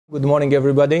Good morning,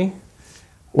 everybody.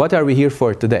 What are we here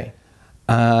for today?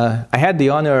 I had the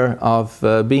honor of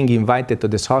being invited to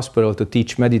this hospital to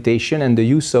teach meditation and the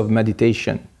use of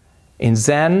meditation. In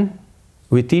Zen,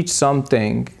 we teach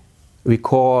something we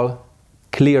call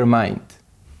clear mind.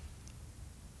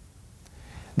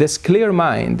 This clear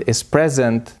mind is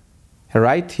present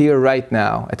right here, right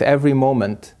now, at every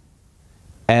moment.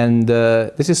 And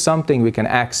this is something we can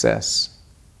access.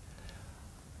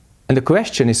 And the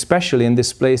question, especially in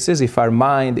this place, is if our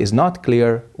mind is not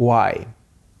clear, why?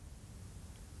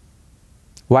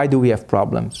 Why do we have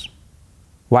problems?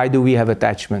 Why do we have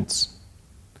attachments?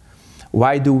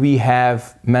 Why do we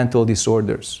have mental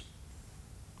disorders?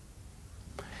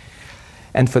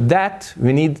 And for that,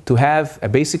 we need to have a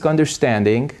basic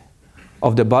understanding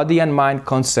of the body and mind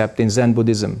concept in Zen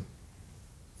Buddhism.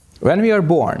 When we are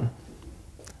born,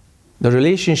 the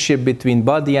relationship between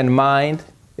body and mind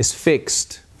is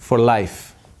fixed for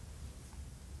life.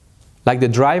 Like the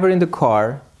driver in the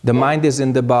car, the mind is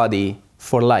in the body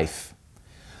for life.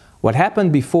 What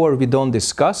happened before we don't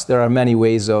discuss. There are many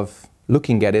ways of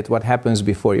looking at it, what happens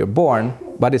before you're born,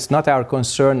 but it's not our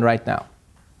concern right now.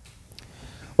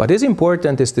 What is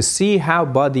important is to see how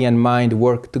body and mind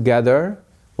work together.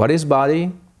 What is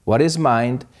body? What is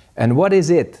mind? And what is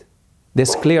it,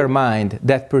 this clear mind,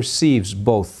 that perceives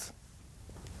both?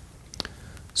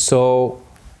 So,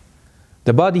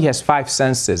 the body has 5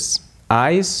 senses: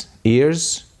 eyes,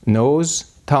 ears,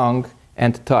 nose, tongue,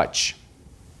 and touch.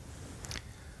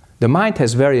 The mind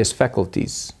has various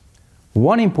faculties.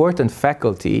 One important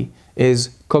faculty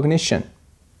is cognition.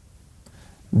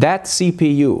 That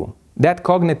CPU, that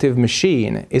cognitive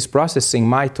machine, is processing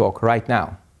my talk right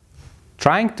now,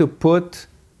 trying to put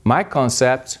my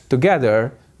concepts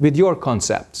together with your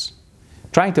concepts,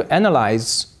 trying to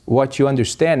analyze what you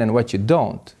understand and what you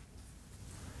don't.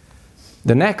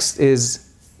 The next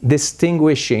is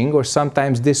distinguishing or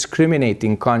sometimes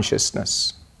discriminating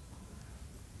consciousness.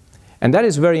 And that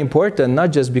is very important,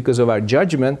 not just because of our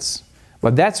judgments,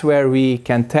 but that's where we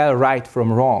can tell right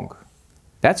from wrong.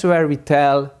 That's where we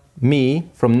tell me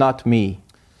from not me.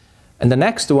 And the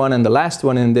next one and the last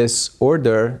one in this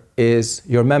order is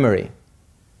your memory,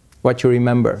 what you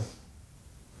remember.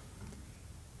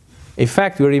 In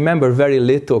fact, we remember very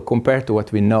little compared to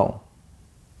what we know.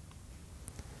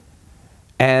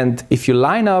 And if you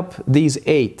line up these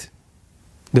 8,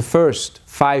 the first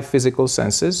 5 physical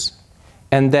senses,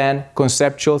 and then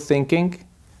conceptual thinking,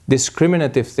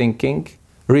 discriminative thinking,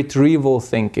 retrieval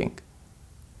thinking,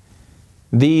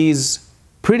 these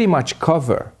pretty much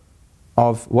cover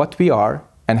of what we are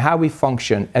and how we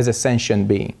function as a sentient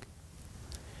being.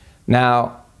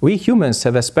 Now, we humans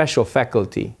have a special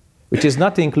faculty, which is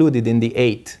not included in the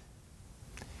 8.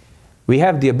 We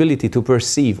have the ability to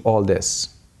perceive all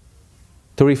this,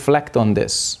 to reflect on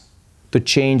this, to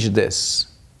change this.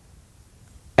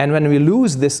 And when we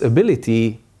lose this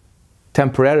ability,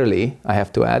 temporarily, I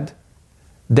have to add,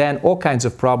 then all kinds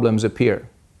of problems appear.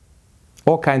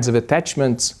 All kinds of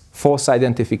attachments, false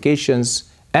identifications,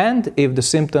 and if the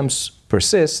symptoms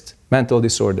persist, mental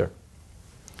disorder.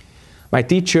 My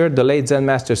teacher, the late Zen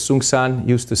master Sung San,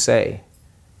 used to say,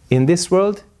 in this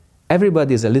world,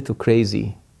 everybody is a little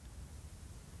crazy.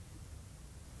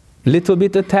 Little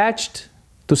bit attached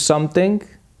to something,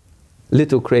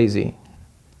 little crazy.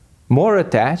 More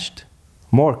attached,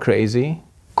 more crazy.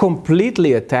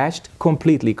 Completely attached,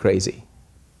 completely crazy.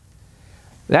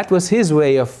 That was his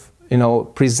way of,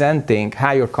 presenting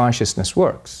how your consciousness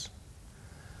works.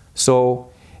 So,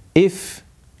 if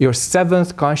your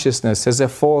 7th consciousness has a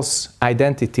false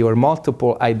identity or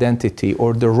multiple identity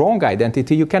or the wrong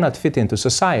identity, you cannot fit into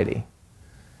society.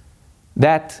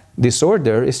 That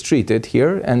disorder is treated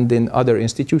here and in other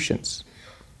institutions.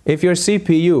 If your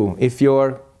CPU, if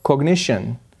your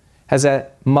cognition has a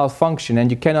malfunction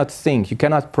and you cannot think, you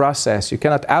cannot process, you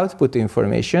cannot output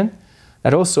information,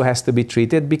 that also has to be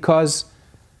treated because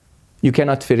you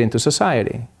cannot fit into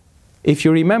society. If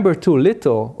you remember too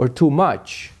little or too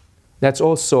much, that's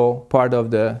also part of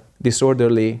the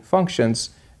disorderly functions,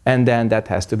 and then that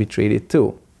has to be treated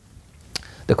too.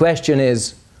 The question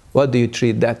is, what do you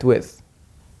treat that with?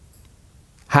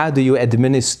 How do you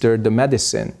administer the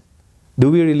medicine? Do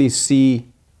we really see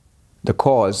the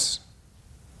cause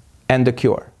and the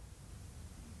cure?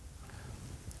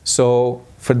 So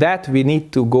for that, we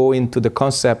need to go into the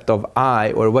concept of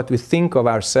I, or what we think of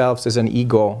ourselves as an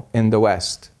ego in the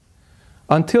West.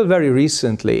 Until very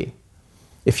recently,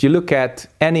 if you look at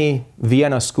any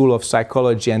Vienna school of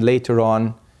psychology and later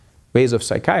on ways of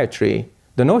psychiatry,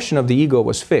 the notion of the ego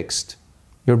was fixed.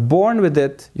 You're born with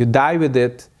it, you die with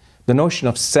it. The notion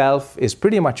of self is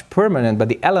pretty much permanent, but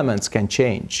the elements can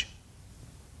change.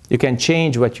 You can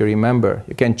change what you remember.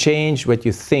 You can change what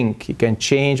you think. You can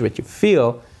change what you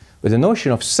feel. But the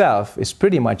notion of self is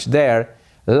pretty much there,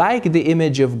 like the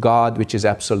image of God, which is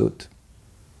absolute.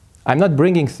 I'm not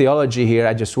bringing theology here.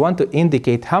 I just want to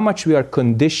indicate how much we are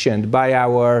conditioned by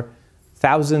our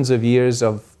thousands of years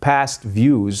of past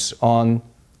views on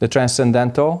the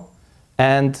transcendental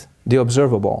and the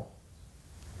observable.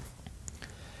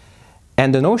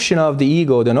 And the notion of the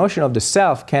ego, the notion of the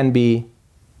self can be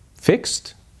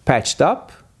fixed, patched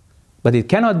up, but it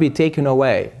cannot be taken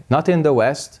away. Not in the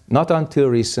West, not until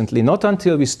recently, not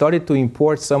until we started to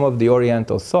import some of the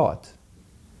oriental thought.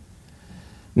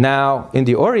 Now, in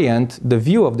the Orient, the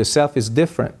view of the self is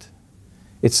different.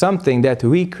 It's something that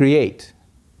we create.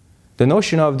 The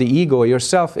notion of the ego, your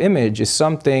self-image, is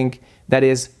something that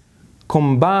is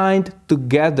combined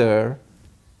together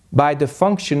by the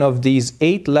function of these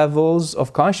 8 levels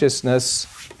of consciousness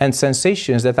and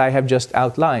sensations that I have just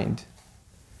outlined.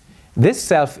 This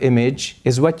self-image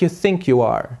is what you think you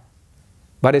are,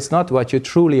 but it's not what you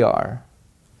truly are.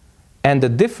 And the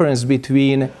difference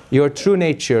between your true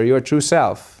nature, your true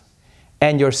self,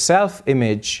 and your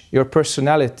self-image, your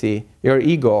personality, your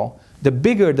ego, the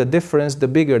bigger the difference, the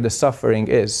bigger the suffering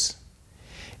is.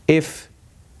 If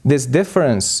this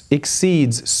difference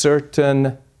exceeds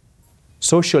certain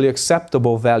socially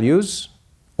acceptable values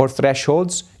or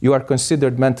thresholds, you are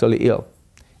considered mentally ill.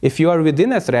 If you are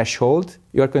within a threshold,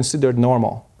 you are considered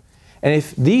normal. And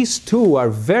if these two are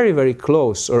very, very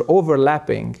close or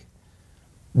overlapping,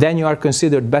 then you are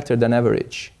considered better than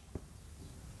average.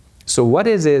 So what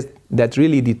is it that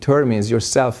really determines your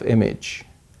self-image?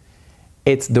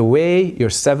 It's the way your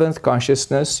 7th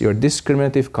consciousness, your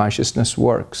discriminative consciousness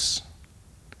works.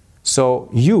 So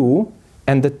you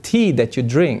and the tea that you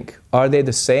drink, are they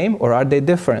the same or are they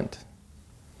different?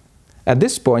 At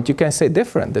this point, you can say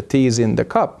different. The tea is in the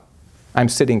cup. I'm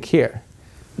sitting here.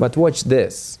 But watch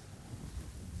this.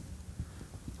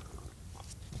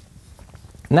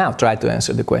 Now try to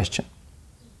answer the question.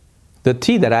 The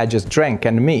tea that I just drank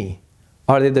and me,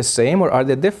 are they the same or are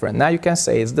they different? Now you can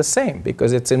say it's the same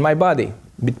because it's in my body.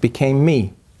 It became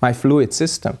me, my fluid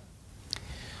system.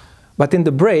 But in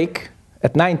the break,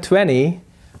 at 9:20,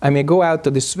 I may go out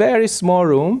to this very small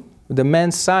room with a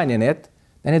men's sign in it,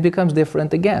 and it becomes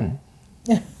different again.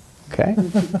 Okay?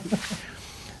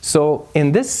 So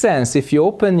in this sense, if you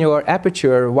open your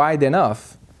aperture wide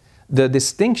enough, the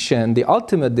distinction, the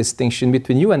ultimate distinction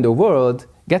between you and the world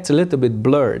gets a little bit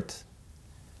blurred.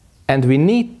 And we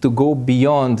need to go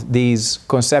beyond these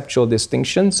conceptual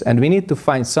distinctions, and we need to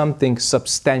find something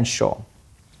substantial.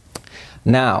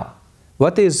 Now,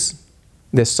 what is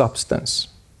this substance?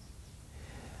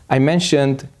 I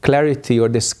mentioned clarity, or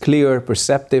this clear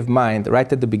perceptive mind,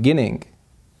 right at the beginning.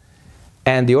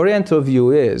 And the Oriental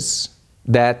view is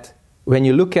that when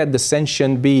you look at the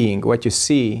sentient being, what you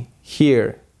see,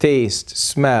 hear, taste,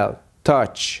 smell,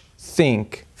 touch,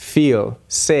 think, feel,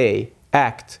 say,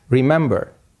 act,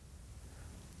 remember,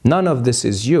 none of this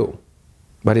is you,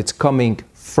 but it's coming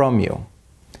from you.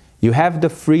 You have the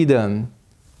freedom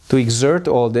to exert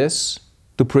all this,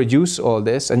 to produce all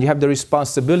this, and you have the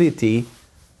responsibility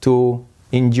to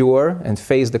endure and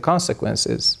face the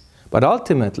consequences. But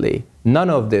ultimately, none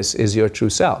of this is your true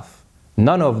self.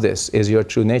 None of this is your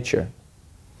true nature.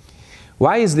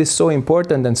 Why is this so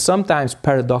important and sometimes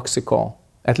paradoxical?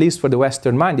 At least for the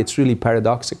Western mind, it's really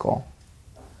paradoxical.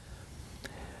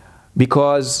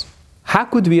 Because how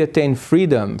could we attain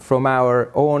freedom from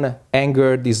our own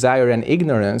anger, desire, and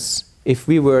ignorance if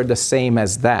we were the same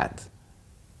as that?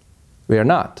 We are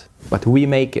not, but we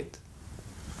make it.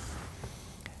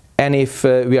 And if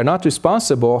we are not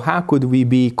responsible, how could we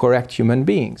be correct human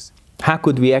beings? How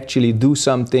could we actually do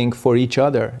something for each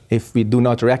other if we do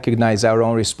not recognize our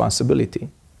own responsibility?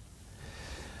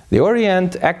 The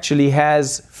Orient actually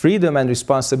has freedom and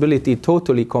responsibility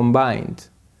totally combined.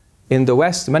 In the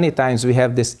West, many times we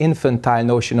have this infantile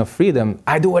notion of freedom.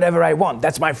 I do whatever I want,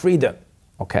 that's my freedom.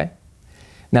 Okay?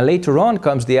 Now later on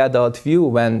comes the adult view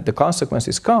when the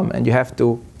consequences come and you have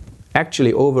to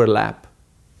actually overlap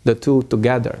the two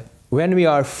together. When we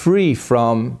are free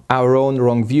from our own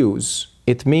wrong views,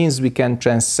 it means we can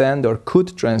transcend or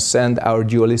could transcend our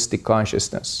dualistic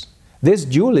consciousness. This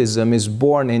dualism is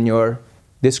born in your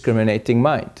discriminating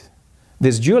mind.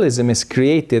 This dualism is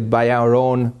created by our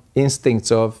own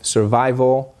instincts of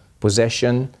survival,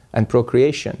 possession, and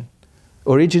procreation.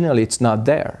 Originally, it's not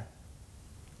there.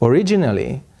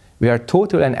 Originally, we are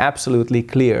totally and absolutely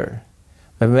clear.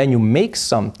 But when you make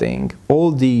something,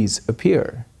 all these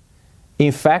appear.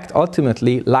 In fact,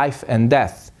 ultimately, life and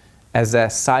death as a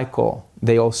cycle,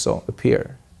 they also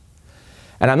appear.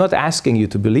 And I'm not asking you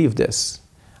to believe this.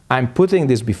 I'm putting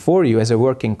this before you as a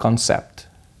working concept.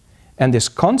 And this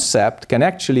concept can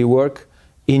actually work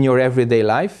in your everyday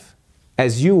life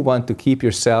as you want to keep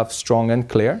yourself strong and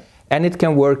clear. And it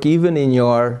can work even in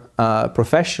your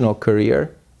professional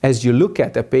career as you look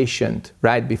at a patient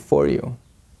right before you.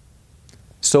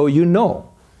 So you know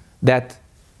that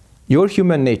your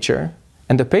human nature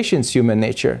and the patient's human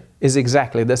nature is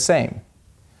exactly the same.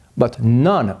 But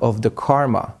none of the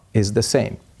karma is the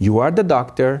same. You are the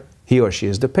doctor, he or she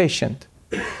is the patient.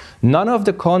 None of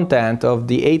the content of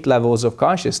the 8 levels of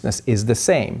consciousness is the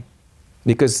same,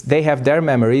 because they have their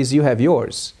memories, you have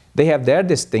yours. They have their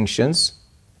distinctions,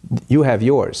 you have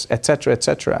yours, etc.,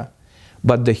 etc.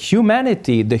 But the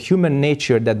humanity, the human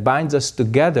nature that binds us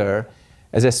together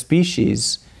as a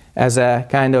species, as a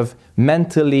kind of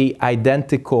mentally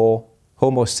identical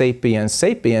Homo sapiens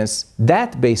sapiens,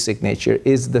 that basic nature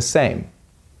is the same.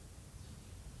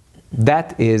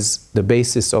 That is the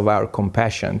basis of our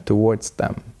compassion towards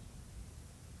them.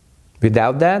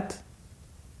 Without that,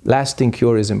 lasting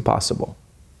cure is impossible.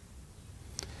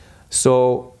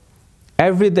 So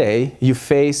every day you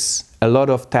face a lot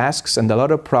of tasks and a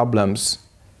lot of problems.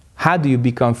 How do you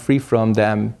become free from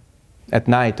them at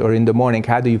night or in the morning?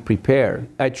 How do you prepare?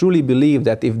 I truly believe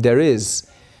that if there is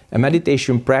a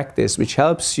meditation practice which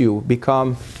helps you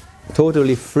become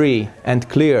totally free and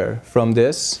clear from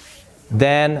this,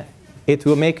 then it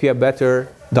will make you a better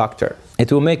doctor.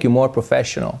 It will make you more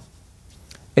professional.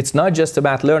 It's not just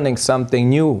about learning something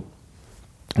new,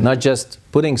 not just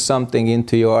putting something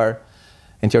into your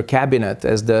cabinet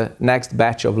as the next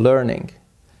batch of learning.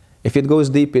 If it goes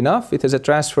deep enough, it has a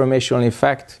transformational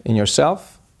effect in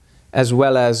yourself as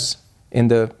well as in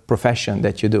the profession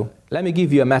that you do. Let me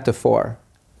give you a metaphor.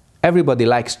 Everybody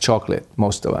likes chocolate,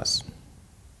 most of us.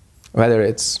 Whether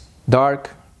it's dark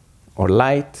or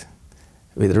light,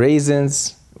 with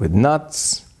raisins, with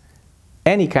nuts,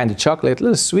 any kind of chocolate, a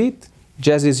little sweet,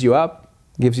 jazzes you up,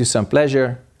 gives you some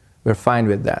pleasure, we're fine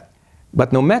with that.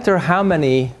 But no matter how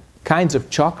many kinds of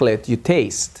chocolate you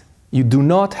taste, you do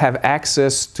not have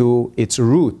access to its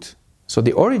root. So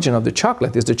the origin of the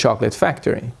chocolate is the chocolate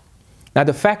factory. Now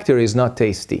the factory is not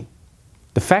tasty.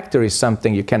 The factory is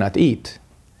something you cannot eat.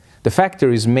 The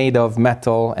factory is made of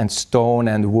metal and stone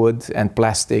and wood and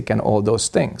plastic and all those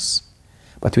things.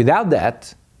 But without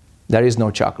that, there is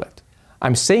no chocolate.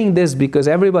 I'm saying this because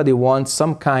everybody wants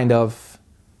some kind of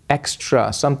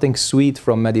extra, something sweet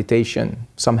from meditation,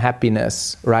 some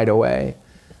happiness right away,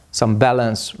 some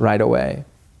balance right away.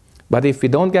 But if we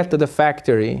don't get to the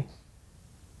factory,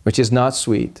 which is not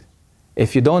sweet,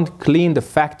 if you don't clean the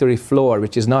factory floor,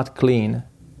 which is not clean,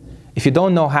 if you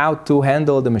don't know how to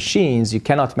handle the machines, you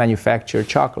cannot manufacture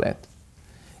chocolate.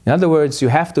 In other words, you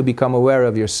have to become aware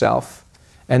of yourself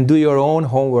and do your own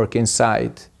homework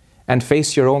inside and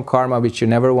face your own karma, which you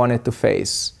never wanted to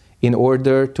face, in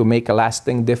order to make a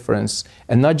lasting difference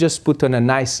and not just put on a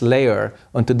nice layer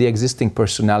onto the existing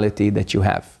personality that you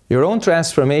have. Your own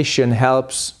transformation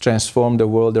helps transform the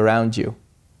world around you.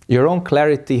 Your own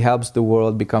clarity helps the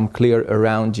world become clear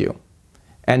around you.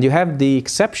 And you have the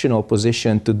exceptional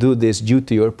position to do this due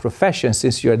to your profession,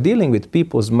 since you are dealing with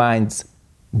people's minds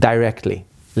directly,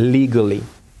 legally,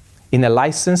 in a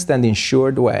licensed and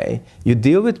insured way. You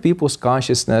deal with people's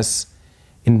consciousness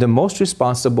in the most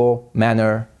responsible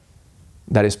manner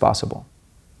that is possible.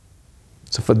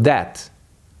 So for that,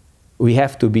 we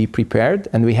have to be prepared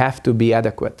and we have to be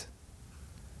adequate.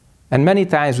 And many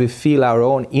times we feel our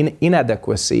own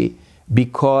inadequacy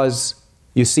because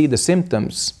you see the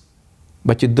symptoms,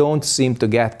 but you don't seem to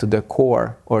get to the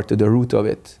core or to the root of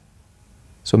it.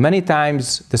 So many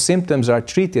times the symptoms are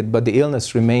treated, but the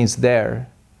illness remains there.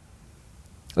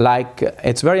 Like,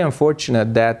 it's very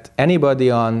unfortunate that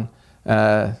anybody on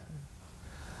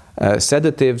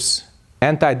sedatives,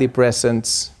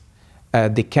 antidepressants,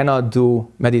 they cannot do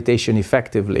meditation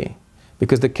effectively,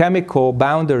 because the chemical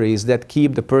boundaries that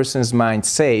keep the person's mind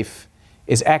safe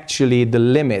is actually the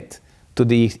limit to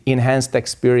the enhanced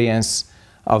experience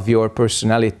of your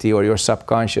personality or your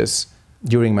subconscious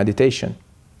during meditation.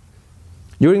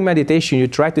 During meditation, you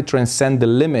try to transcend the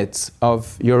limits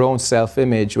of your own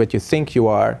self-image, what you think you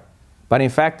are, but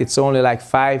in fact, it's only like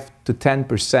 5 to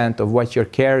 10% of what you're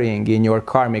carrying in your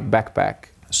karmic backpack.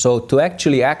 So to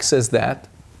actually access that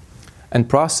and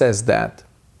process that,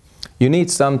 you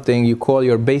need something you call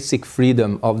your basic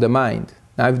freedom of the mind.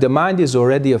 Now, if the mind is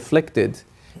already afflicted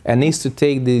and needs to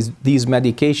take these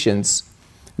medications,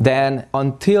 then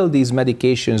until these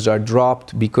medications are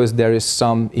dropped because there is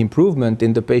some improvement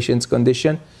in the patient's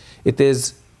condition, it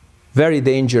is very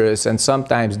dangerous and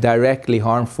sometimes directly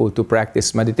harmful to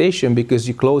practice meditation, because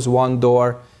you close one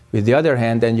door with the other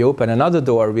hand and you open another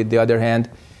door with the other hand,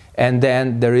 and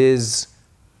then there is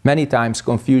many times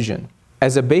confusion.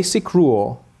 As a basic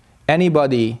rule,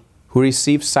 anybody who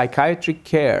receives psychiatric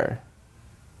care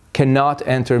cannot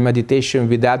enter meditation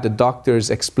without the doctor's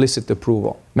explicit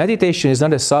approval. Meditation is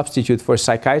not a substitute for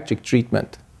psychiatric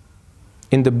treatment.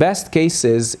 In the best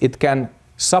cases, it can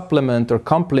supplement or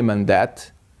complement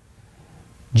that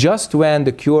just when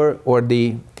the cure or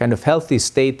the kind of healthy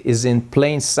state is in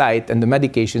plain sight and the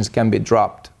medications can be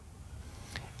dropped.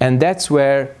 And that's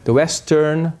where the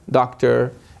Western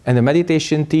doctor and the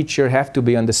meditation teacher have to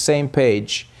be on the same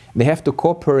page. They have to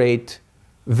cooperate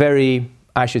very,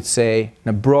 I should say, in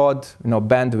a broad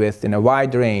bandwidth, in a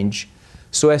wide range,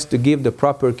 so as to give the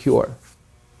proper cure.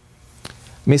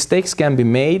 Mistakes can be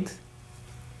made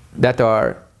that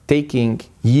are taking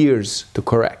years to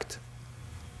correct.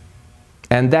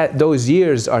 And that those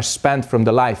years are spent from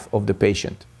the life of the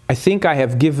patient. I think I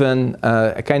have given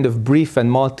a kind of brief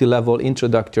and multi-level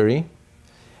introductory,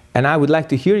 and I would like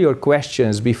to hear your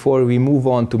questions before we move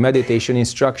on to meditation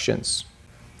instructions.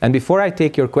 And before I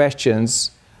take your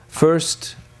questions,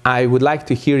 first I would like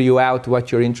to hear you out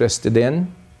what you're interested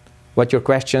in, what your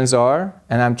questions are,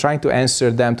 and I'm trying to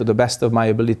answer them to the best of my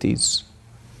abilities.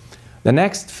 The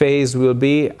next phase will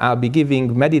be, I'll be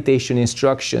giving meditation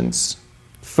instructions.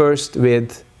 First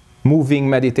with moving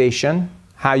meditation,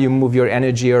 how you move your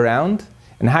energy around,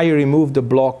 and how you remove the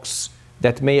blocks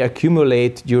that may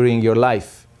accumulate during your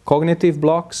life. Cognitive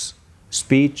blocks,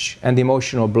 speech, and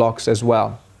emotional blocks as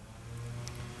well.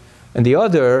 And the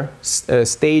other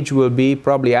stage will be,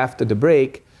 probably after the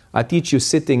break, I'll teach you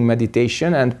sitting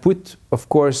meditation and put, of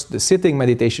course, the sitting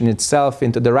meditation itself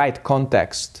into the right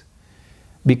context.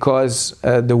 Because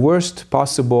the worst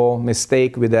possible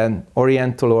mistake with an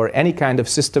oriental or any kind of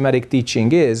systematic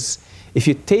teaching is if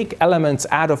you take elements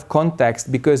out of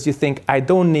context because you think, I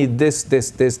don't need this,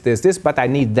 but I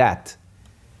need that.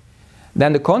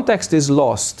 Then the context is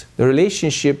lost, the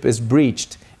relationship is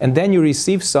breached, and then you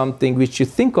receive something which you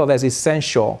think of as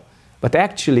essential, but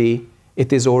actually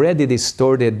it is already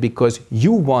distorted because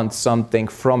you want something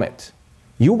from it.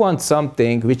 You want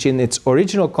something which in its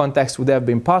original context would have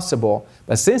been possible,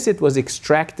 but since it was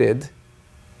extracted,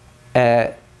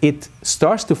 it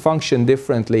starts to function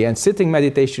differently, and sitting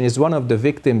meditation is one of the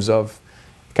victims of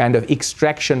kind of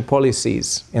extraction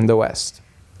policies in the West.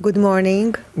 Good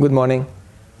morning. Good morning.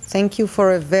 Thank you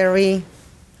for a very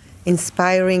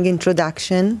inspiring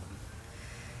introduction.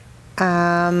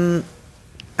 I'm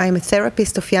a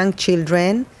therapist of young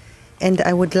children, and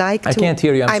I would like to... I can't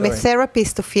hear you, I'm sorry. a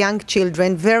therapist of young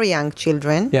children, very young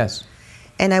children. Yes.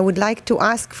 And I would like to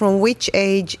ask, from which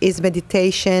age is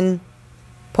meditation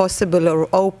possible or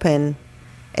open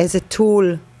as a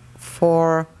tool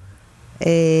for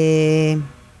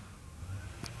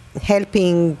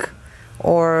helping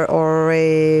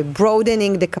or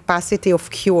broadening the capacity of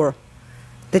cure?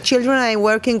 The children I'm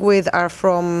working with are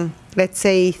from, let's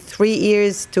say, 3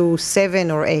 years to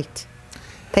 7 or 8.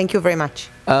 Thank you very much.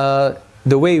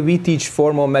 The way we teach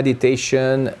formal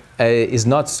meditation is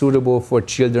not suitable for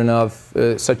children of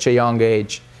such a young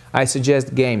age. I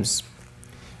suggest games.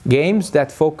 Games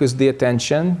that focus the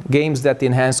attention, games that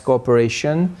enhance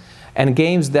cooperation, and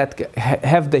games that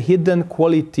have the hidden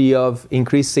quality of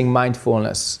increasing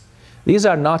mindfulness. These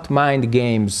are not mind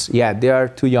games yet. They are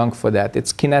too young for that.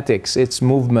 It's kinetics, it's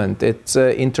movement, it's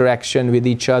interaction with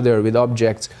each other, with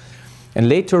objects. And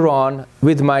later on,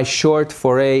 with my short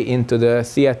foray into the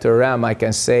theater realm, I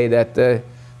can say that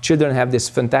children have this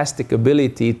fantastic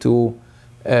ability to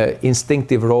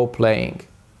instinctive role-playing.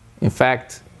 In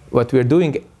fact, what we're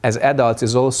doing as adults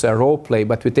is also a role-play,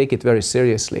 but we take it very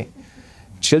seriously.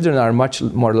 Children are much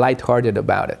more lighthearted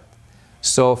about it.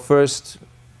 So first,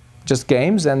 just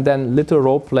games, and then little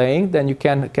role-playing. Then you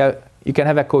can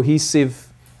have a cohesive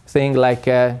thing like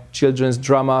a children's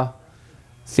drama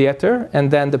theater,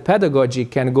 and then the pedagogy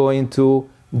can go into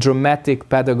dramatic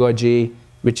pedagogy,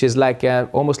 which is like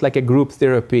almost like a group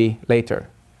therapy later.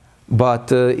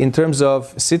 But in terms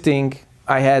of sitting,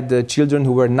 I had children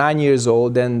who were 9 years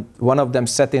old, and one of them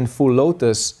sat in full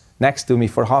lotus next to me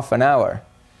for half an hour.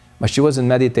 But she wasn't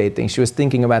meditating. She was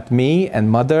thinking about me and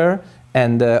mother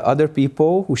and other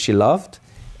people who she loved.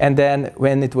 And then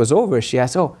when it was over, she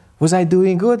asked, "Oh, was I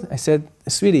doing good?" I said,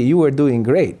 "Sweetie, you were doing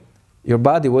great. Your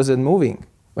body wasn't moving,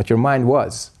 but your mind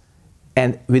was."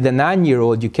 And with a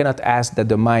 9-year-old, you cannot ask that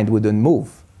the mind wouldn't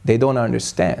move. They don't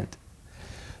understand.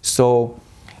 So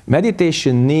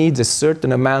meditation needs a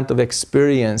certain amount of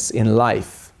experience in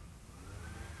life.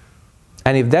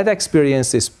 And if that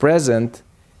experience is present,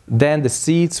 then the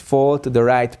seeds fall to the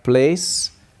right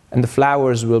place and the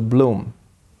flowers will bloom.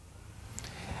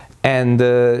 And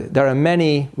there are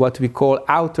many what we call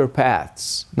outer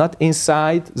paths, not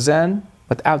inside Zen,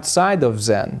 but outside of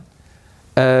Zen,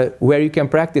 where you can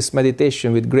practice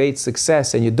meditation with great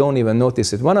success and you don't even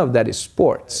notice it. One of that is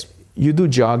sports. You do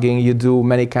jogging, you do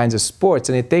many kinds of sports,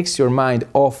 and it takes your mind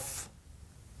off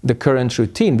the current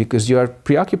routine because you are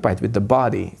preoccupied with the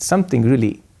body. It's something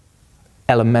really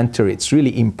elementary, it's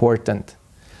really important.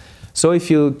 So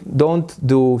if you don't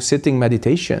do sitting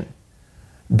meditation,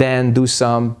 then do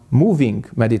some moving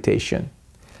meditation.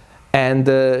 And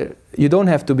you don't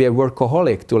have to be a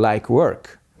workaholic to like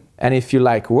work. And if you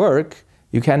like work,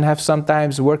 you can have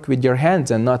sometimes work with your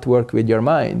hands and not work with your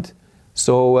mind.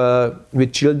 So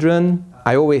with children,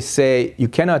 I always say you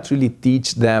cannot really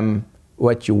teach them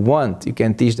what you want. You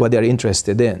can teach them what they're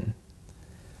interested in.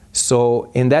 So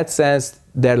in that sense,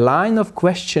 their line of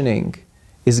questioning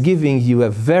is giving you a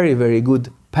very, very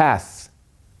good path,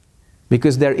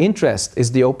 because their interest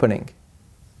is the opening.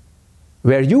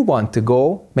 Where you want to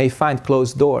go may find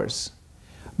closed doors.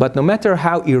 But no matter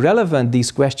how irrelevant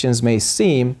these questions may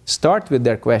seem, start with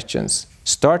their questions,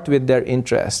 start with their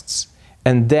interests,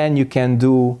 and then you can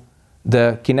do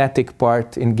the kinetic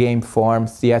part in game form,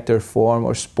 theater form,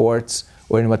 or sports,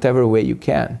 or in whatever way you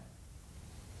can.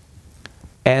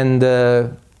 And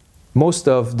most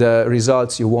of the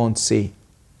results you won't see.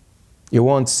 You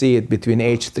won't see it between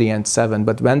age 3 and 7,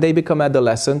 but when they become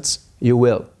adolescents, you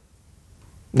will.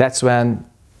 That's when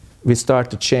we start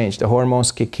to change. The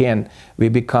hormones kick in. We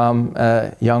become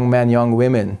young men, young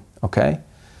women, okay?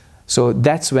 So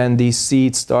that's when these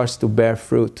seeds starts to bear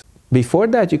fruit. Before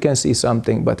that, you can see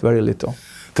something, but very little.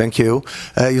 Thank you.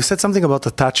 You said something about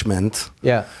attachment.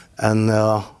 Yeah. And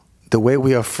the way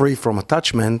we are free from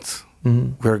attachment,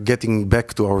 we're getting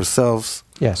back to ourselves.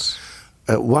 Yes.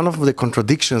 One of the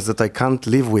contradictions that I can't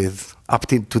live with up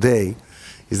to today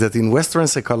is that in Western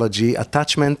psychology,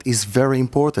 attachment is very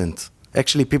important.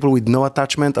 Actually, people with no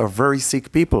attachment are very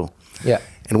sick people. Yeah.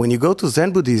 And when you go to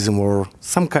Zen Buddhism or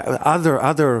some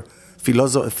other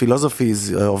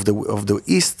philosophies of the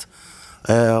East,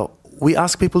 we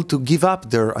ask people to give up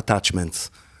their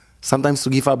attachments, sometimes to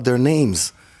give up their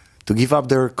names, to give up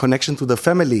their connection to the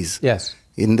families. Yes.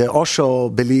 In the Osho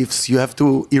beliefs, you have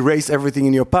to erase everything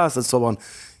in your past and so on.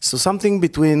 So something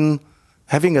between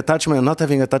having attachment and not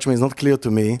having attachment is not clear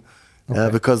to me. Okay.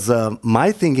 Because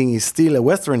my thinking is still a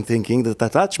Western thinking that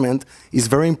attachment is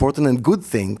very important and good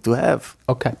thing to have.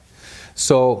 Okay.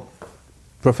 So,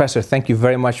 Professor, thank you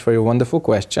very much for your wonderful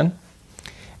question.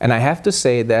 And I have to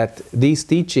say that these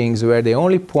teachings where they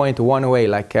only point one way,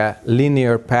 like a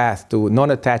linear path to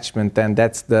non-attachment, and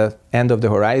that's the end of the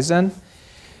horizon,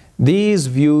 these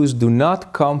views do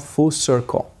not come full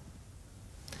circle.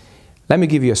 Let me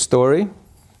give you a story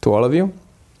to all of you.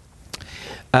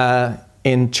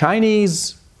 In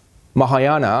Chinese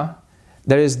Mahayana,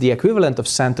 there is the equivalent of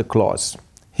Santa Claus.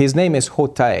 His name is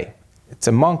Hotai. It's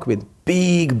a monk with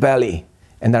big belly,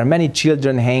 and there are many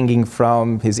children hanging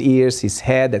from his ears, his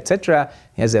head, etc.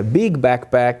 He has a big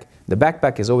backpack. The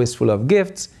backpack is always full of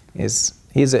gifts.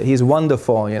 He's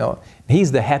wonderful, you know.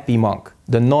 He's the happy monk,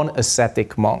 the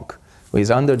non-ascetic monk, who is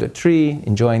under the tree,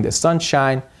 enjoying the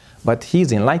sunshine, but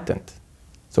he's enlightened.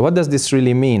 So what does this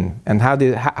really mean, and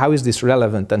how is this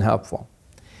relevant and helpful?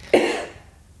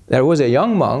 There was a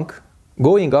young monk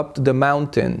going up to the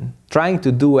mountain, trying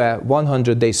to do a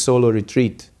 100-day solo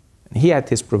retreat. He had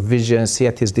his provisions, he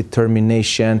had his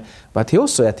determination, but he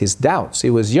also had his doubts. He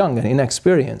was young and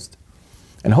inexperienced.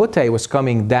 And Hotai was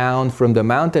coming down from the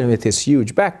mountain with his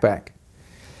huge backpack.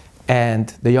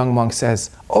 And the young monk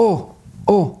says, "Oh,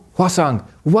 Hwasang,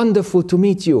 wonderful to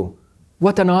meet you.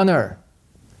 What an honor."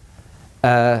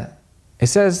 He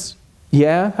says,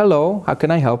 "Yeah, hello, how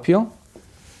can I help you?"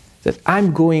 That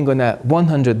I'm going on a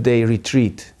 100-day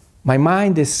retreat. My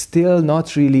mind is still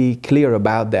not really clear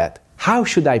about that. How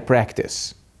should I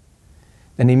practice?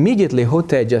 And immediately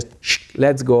Hotai just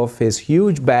lets go of his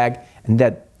huge bag, and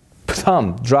that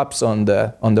thumb drops on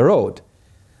the road.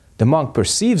 The monk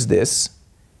perceives this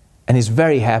and is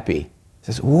very happy. He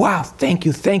says, "Wow, thank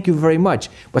you very much.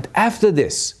 But after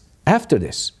this,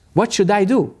 what should I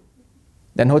do?"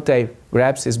 Then Hotai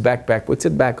grabs his backpack, puts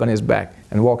it back on his back,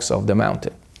 and walks off the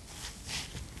mountain.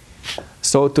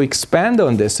 So to expand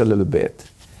on this a little bit,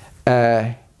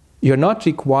 you're not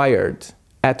required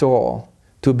at all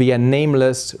to be a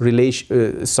nameless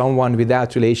someone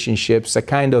without relationships, a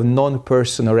kind of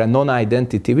non-person or a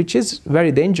non-identity, which is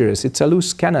very dangerous. It's a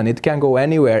loose cannon. It can go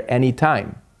anywhere,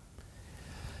 anytime.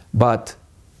 But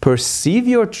perceive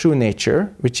your true nature,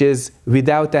 which is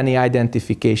without any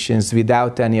identifications,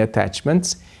 without any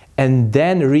attachments, and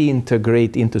then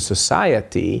reintegrate into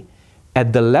society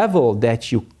at the level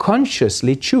that you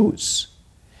consciously choose.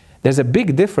 There's a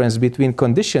big difference between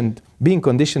being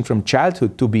conditioned from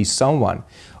childhood to be someone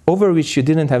over which you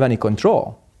didn't have any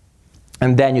control.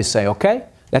 And then you say, okay,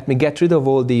 let me get rid of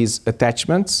all these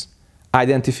attachments,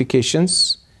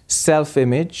 identifications,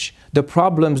 self-image, the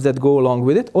problems that go along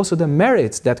with it, also the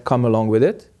merits that come along with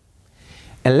it.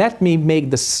 And let me make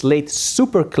the slate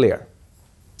super clear.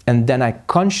 And then I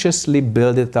consciously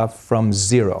build it up from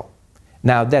zero.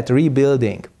 Now that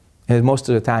rebuilding, most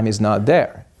of the time, is not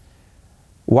there.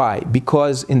 Why?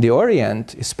 Because in the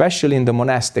Orient, especially in the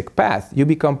monastic path, you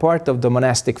become part of the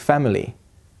monastic family.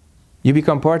 You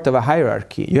become part of a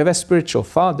hierarchy. You have a spiritual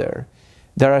father.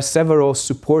 There are several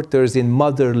supporters in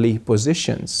motherly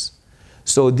positions.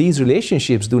 So these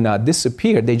relationships do not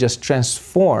disappear. They just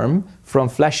transform from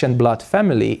flesh and blood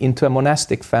family into a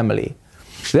monastic family.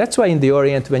 So that's why in the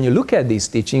Orient, when you look at these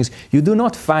teachings, you do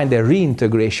not find a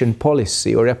reintegration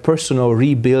policy or a personal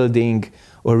rebuilding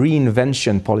or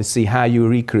reinvention policy, how you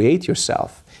recreate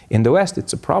yourself. In the West,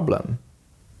 it's a problem.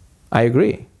 I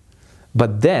agree.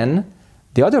 But then,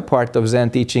 the other part of Zen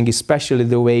teaching, especially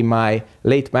the way my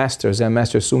late master, Zen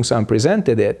Master Seung Sahn,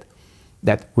 presented it,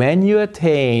 that when you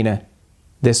attain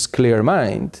this clear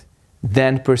mind,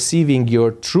 then perceiving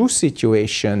your true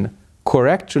situation,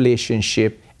 correct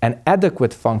relationship, and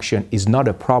adequate function is not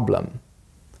a problem.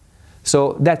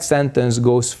 So that sentence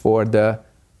goes for the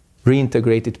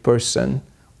reintegrated person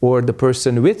or the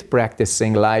person with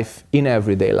practicing life in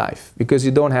everyday life. Because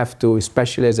you don't have to,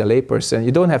 especially as a layperson,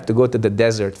 you don't have to go to the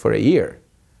desert for a year.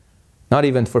 Not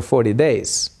even for 40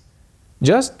 days.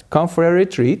 Just come for a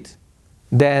retreat,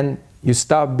 then you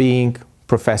stop being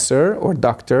professor or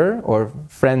doctor or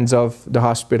friends of the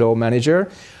hospital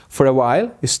manager. For a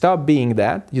while, you stop being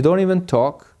that. You don't even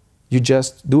talk. You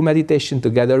just do meditation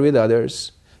together with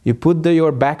others. You put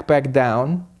your backpack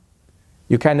down.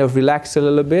 You kind of relax a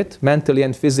little bit, mentally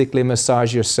and physically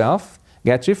massage yourself,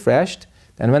 get refreshed.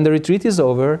 And when the retreat is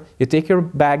over, you take your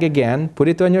bag again, put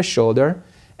it on your shoulder,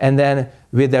 and then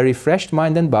with a refreshed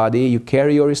mind and body, you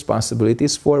carry your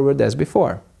responsibilities forward as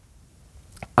before.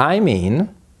 I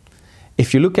mean,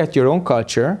 if you look at your own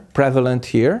culture, prevalent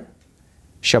here,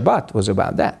 Shabbat was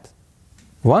about that.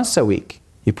 Once a week,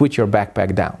 you put your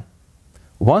backpack down.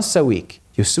 Once a week,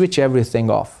 you switch everything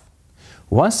off.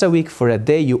 Once a week for a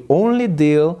day, you only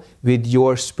deal with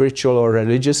your spiritual or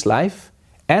religious life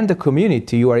and the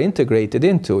community you are integrated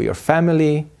into, your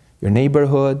family, your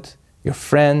neighborhood, your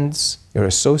friends, your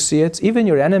associates, even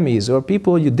your enemies or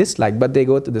people you dislike, but they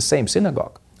go to the same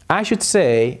synagogue. I should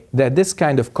say that this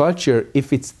kind of culture,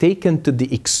 if it's taken to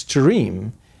the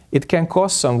extreme, it can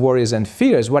cause some worries and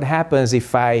fears. What happens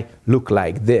if I look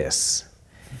like this?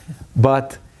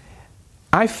 But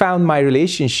I found my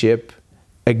relationship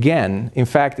again, in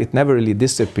fact, it never really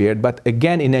disappeared, but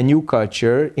again in a new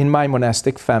culture, in my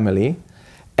monastic family.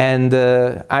 And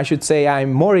I should say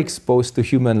I'm more exposed to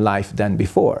human life than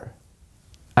before.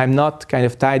 I'm not kind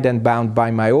of tied and bound by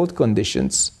my old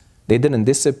conditions. They didn't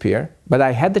disappear, but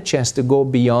I had the chance to go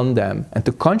beyond them and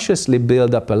to consciously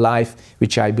build up a life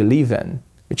which I believe in,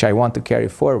 which I want to carry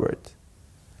forward.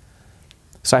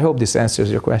 So I hope this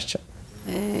answers your question.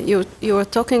 You were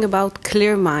talking about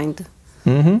clear mind,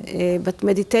 but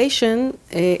meditation,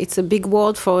 it's a big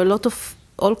word for a lot of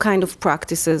all kind of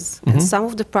practices. And some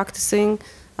of the practicing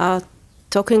are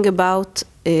talking about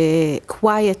a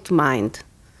quiet mind,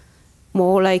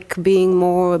 more like being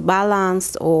more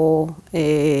balanced or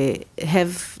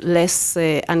have less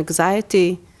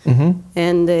anxiety.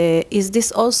 And is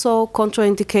this also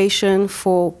contraindication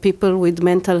for people with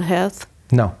mental health?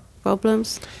 No.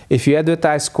 Problems? If you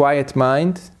advertise quiet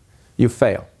mind, you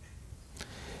fail.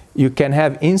 You can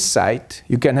have insight,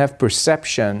 you can have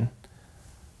perception,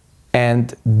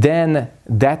 and then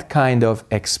that kind of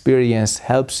experience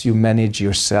helps you manage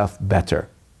yourself better.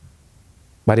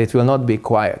 But it will not be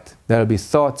quiet. There will be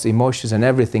thoughts, emotions, and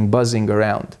everything buzzing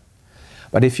around.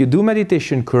 But if you do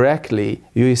meditation correctly,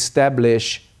 you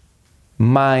establish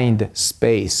mind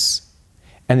space.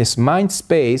 And this mind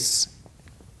space,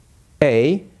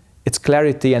 A, it's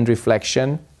clarity and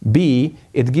reflection. B,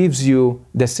 it gives you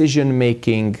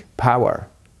decision-making power.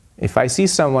 If I see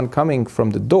someone coming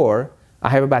from the door, I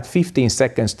have about 15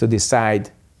 seconds to decide,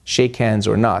 shake hands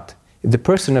or not. If the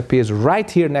person appears right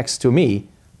here next to me,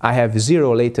 I have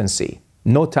zero latency,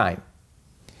 no time.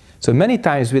 So many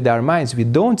times with our minds, we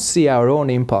don't see our own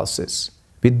impulses.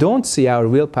 We don't see our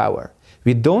willpower.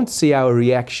 We don't see our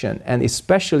reaction. And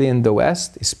especially in the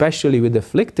West, especially with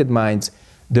afflicted minds,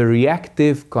 the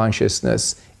reactive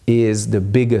consciousness is the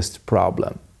biggest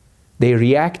problem. They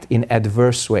react in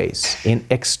adverse ways, in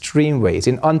extreme ways,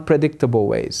 in unpredictable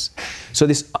ways. So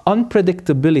this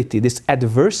unpredictability, this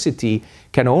adversity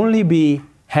can only be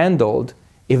handled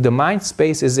if the mind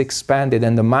space is expanded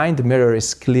and the mind mirror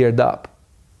is cleared up,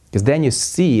 because then you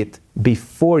see it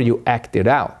before you act it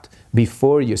out,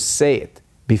 before you say it,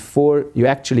 before you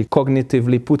actually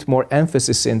cognitively put more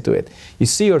emphasis into it. You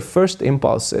see your first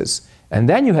impulses, and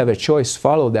then you have a choice,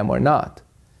 follow them or not.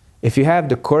 If you have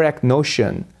the correct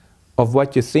notion of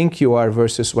what you think you are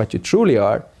versus what you truly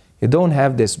are, you don't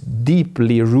have this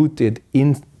deeply rooted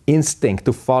instinct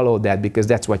to follow that because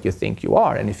that's what you think you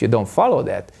are. And if you don't follow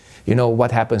that, you know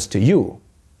what happens to you?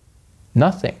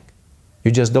 Nothing.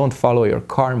 You just don't follow your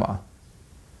karma.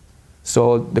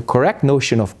 So the correct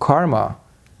notion of karma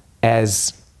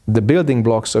as the building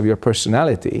blocks of your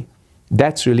personality,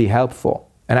 that's really helpful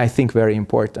and I think very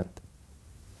important.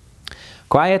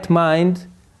 Quiet mind,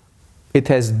 it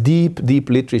has deep, deep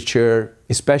literature,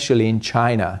 especially in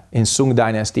China, in Sung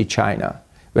Dynasty China,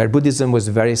 where Buddhism was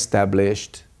very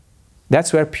established.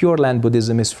 That's where Pure Land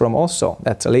Buddhism is from also.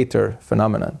 That's a later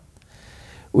phenomenon.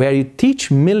 Where you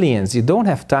teach millions, you don't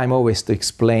have time always to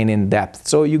explain in depth.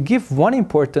 So you give one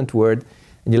important word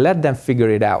and you let them figure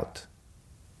it out.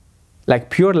 Like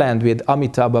Pure Land with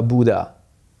Amitabha Buddha.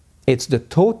 It's the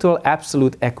total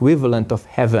absolute equivalent of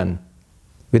heaven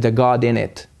with a God in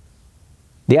it.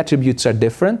 The attributes are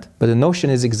different, but the notion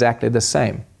is exactly the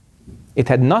same. It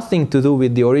had nothing to do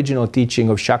with the original teaching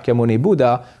of Shakyamuni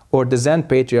Buddha or the Zen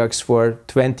patriarchs for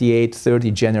 28,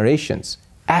 30 generations.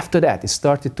 After that, it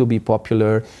started to be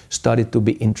popular, started to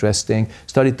be interesting,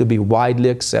 started to be widely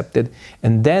accepted,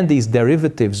 and then these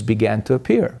derivatives began to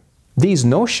appear. These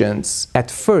notions,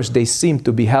 at first, they seem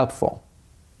to be helpful,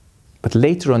 but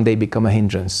later on they become a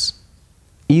hindrance.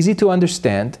 Easy to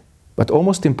understand, but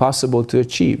almost impossible to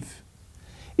achieve.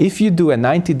 If you do a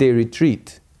 90-day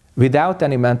retreat without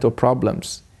any mental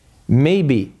problems,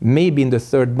 maybe in the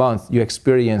third month you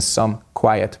experience some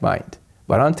quiet mind.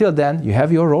 But until then, you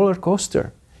have your roller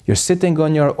coaster. You're sitting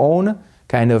on your own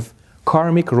kind of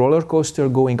karmic roller coaster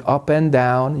going up and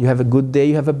down. You have a good day,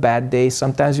 you have a bad day.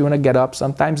 Sometimes you want to get up,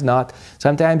 sometimes not.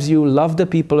 Sometimes you love the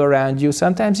people around you.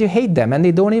 Sometimes you hate them and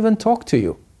they don't even talk to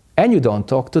you. And you don't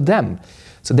talk to them.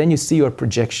 So then you see your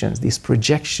projections. These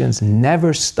projections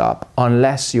never stop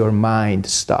unless your mind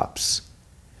stops.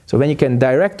 So when you can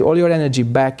direct all your energy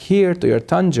back here to your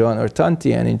Tanzhong or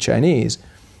Tantian in Chinese,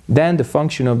 then the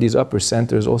function of these upper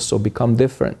centers also become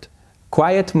different.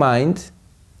 Quiet mind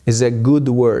is a good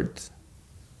word,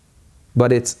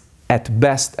 but it's at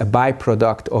best a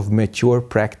byproduct of mature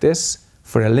practice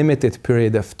for a limited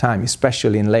period of time,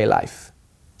 especially in lay life.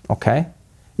 Okay?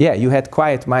 Yeah, you had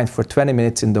quiet mind for 20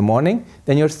 minutes in the morning,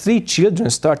 then your 3 children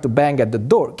start to bang at the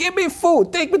door. Give me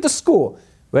food, take me to school.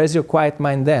 Where's your quiet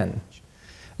mind then?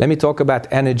 Let me talk about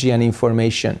energy and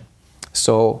information.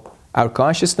 So our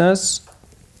consciousness,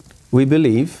 we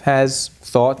believe, has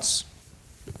thoughts,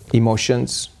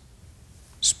 emotions,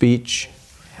 speech.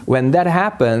 When that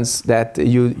happens, that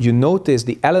you notice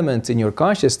the elements in your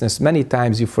consciousness, many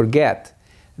times you forget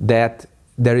that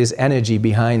there is energy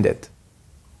behind it.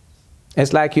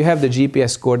 It's like you have the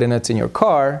GPS coordinates in your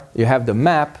car, you have the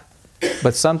map,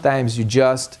 but sometimes you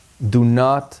just do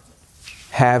not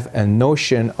have a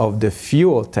notion of the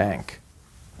fuel tank.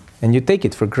 And you take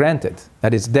it for granted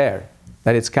that it's there,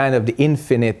 that it's kind of the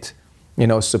infinite,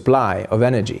 supply of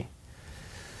energy.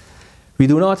 We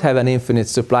do not have an infinite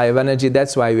supply of energy.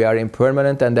 That's why we are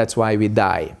impermanent and that's why we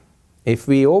die. If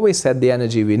we always had the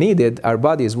energy we needed, our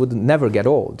bodies would never get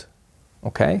old.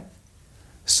 Okay?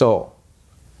 So,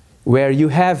 where you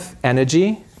have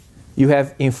energy, you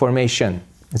have information.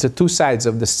 It's the 2 sides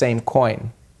of the same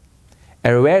coin.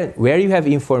 And where you have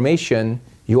information,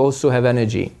 you also have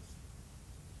energy.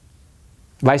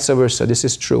 Vice versa, this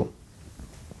is true.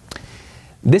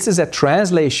 This is a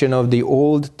translation of the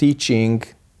old teaching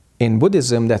in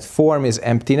Buddhism that form is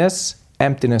emptiness,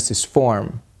 emptiness is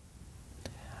form.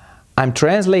 I'm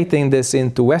translating this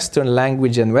into Western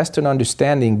language and Western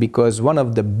understanding because one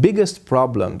of the biggest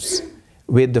problems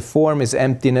with the form is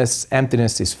emptiness,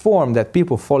 emptiness is form, that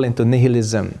people fall into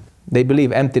nihilism. They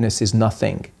believe emptiness is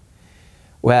nothing.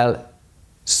 Well,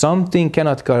 something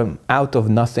cannot come out of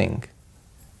nothing.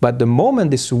 But the moment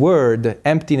this word,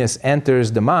 emptiness,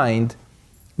 enters the mind,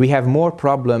 we have more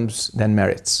problems than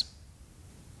merits.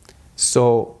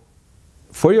 So,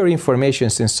 for your information,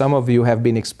 since some of you have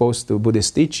been exposed to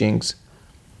Buddhist teachings,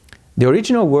 the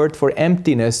original word for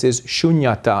emptiness is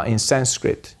shunyata in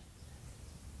Sanskrit,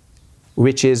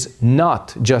 which is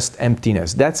not just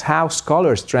emptiness. That's how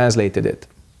scholars translated it.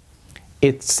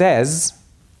 It says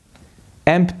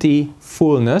empty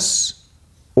fullness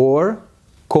or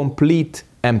complete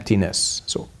emptiness.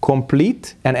 So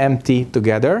complete and empty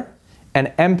together,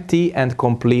 and empty and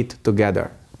complete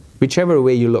together, whichever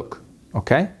way you look,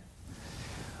 okay?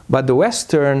 But the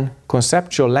Western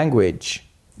conceptual language,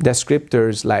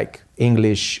 descriptors like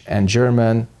English and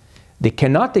German, they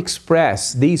cannot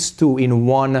express these two in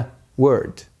one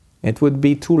word. It would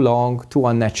be too long, too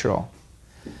unnatural.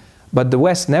 But the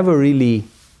West never really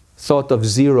thought of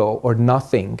zero or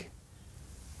nothing.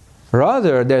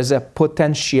 Rather, there's a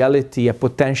potentiality, a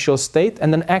potential state,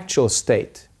 and an actual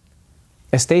state.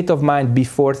 A state of mind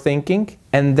before thinking,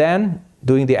 and then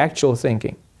doing the actual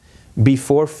thinking.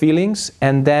 Before feelings,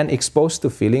 and then exposed to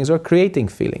feelings or creating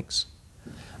feelings.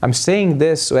 I'm saying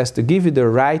this so as to give you the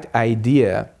right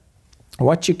idea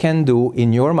what you can do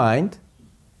in your mind,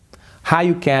 how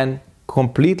you can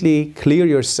completely clear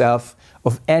yourself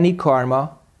of any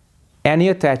karma, any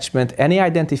attachment, any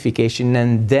identification,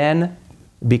 and then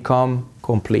become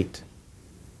complete.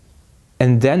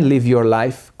 And then live your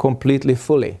life completely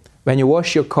fully. When you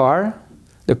wash your car,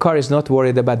 the car is not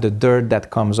worried about the dirt that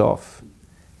comes off.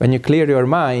 When you clear your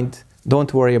mind,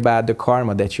 don't worry about the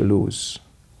karma that you lose.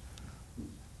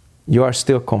 You are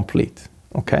still complete,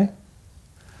 okay?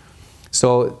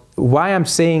 So why I'm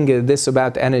saying this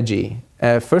about energy?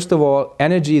 First of all,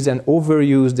 energy is an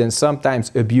overused and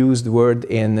sometimes abused word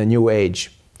in the New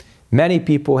Age. Many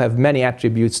people have many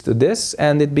attributes to this,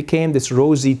 and it became this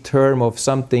rosy term of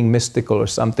something mystical or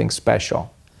something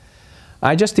special.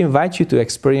 I just invite you to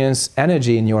experience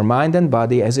energy in your mind and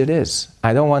body as it is.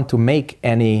 I don't want to make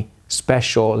any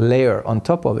special layer on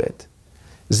top of it.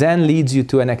 Zen leads you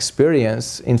to an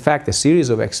experience, in fact a series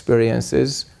of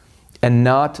experiences, and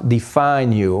not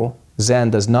define you.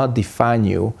 Zen does not define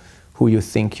you, who you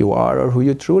think you are or who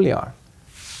you truly are.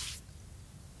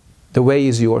 The way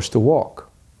is yours to walk.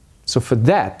 So for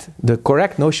that, the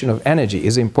correct notion of energy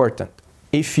is important.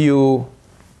 If you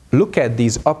look at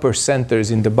these upper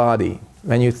centers in the body,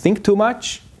 when you think too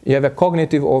much, you have a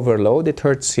cognitive overload, it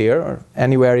hurts here or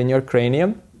anywhere in your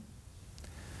cranium.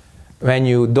 When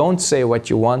you don't say what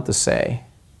you want to say,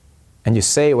 and you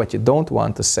say what you don't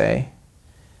want to say,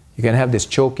 you can have this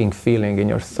choking feeling in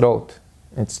your throat.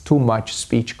 It's too much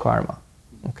speech karma,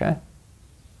 okay?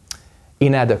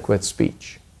 Inadequate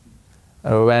speech.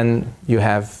 When you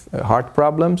have heart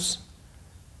problems,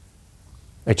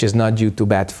 which is not due to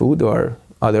bad food or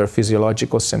other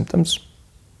physiological symptoms,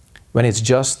 when it's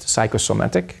just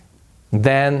psychosomatic,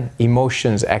 then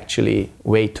emotions actually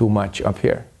weigh too much up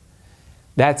here.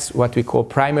 That's what we call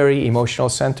primary emotional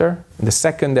center. The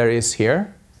secondary is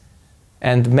here.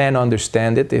 And men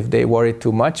understand it. If they worry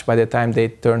too much, by the time they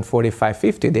turn 45,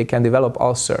 50, they can develop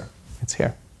ulcer. It's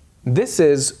here. This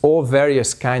is all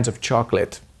various kinds of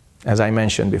chocolate, as I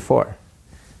mentioned before.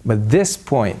 But this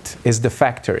point is the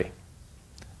factory.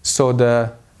 So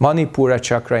the Manipura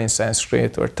chakra in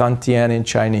Sanskrit, or Tantien in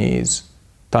Chinese,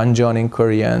 Tanjon in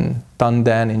Korean,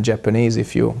 Tanden in Japanese,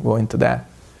 if you go into that.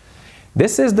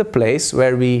 This is the place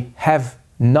where we have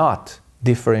not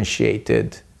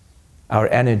differentiated our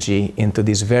energy into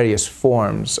these various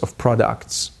forms of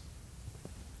products.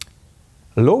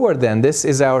 Lower than this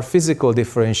is our physical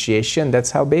differentiation.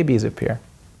 That's how babies appear.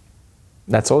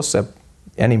 That's also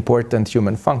an important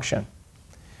human function.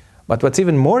 But what's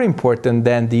even more important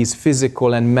than these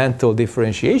physical and mental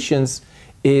differentiations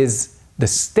is the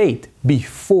state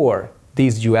before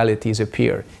these dualities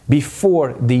appear,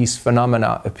 before these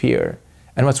phenomena appear.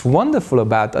 And what's wonderful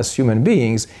about us human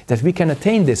beings, that we can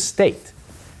attain this state.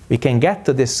 We can get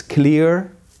to this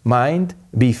clear mind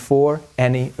before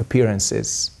any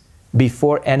appearances,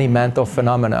 before any mental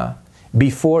phenomena,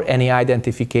 before any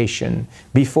identification,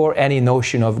 before any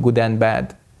notion of good and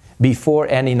bad, before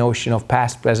any notion of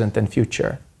past, present, and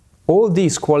future. All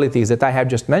these qualities that I have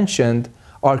just mentioned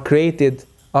are created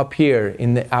up here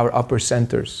in our upper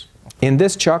centers. In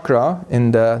this chakra,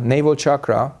 in the navel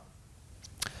chakra,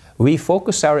 we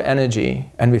focus our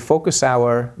energy and we focus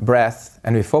our breath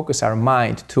and we focus our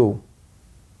mind too.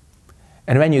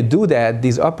 And when you do that,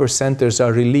 these upper centers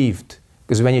are relieved,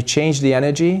 because when you change the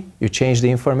energy, you change the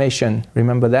information.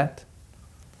 Remember that?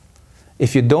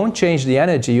 If you don't change the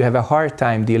energy, you have a hard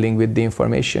time dealing with the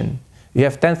information. You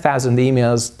have 10,000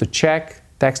 emails to check,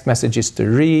 text messages to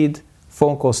read,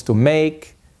 phone calls to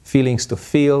make, feelings to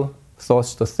feel,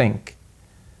 thoughts to think.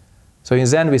 So in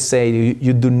Zen we say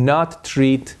you do not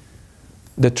treat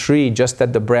the tree just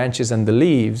at the branches and the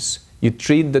leaves. You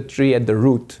treat the tree at the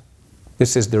root.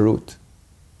 This is the root.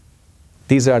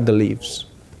 These are the leaves.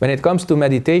 When it comes to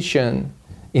meditation,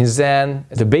 in Zen,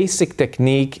 the basic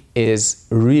technique is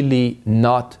really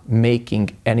not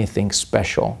making anything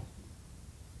special.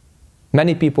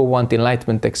 Many people want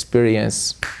enlightenment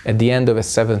experience at the end of a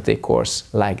 7-day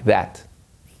course like that,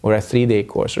 or a 3-day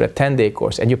course, or a 10-day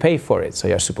course, and you pay for it, so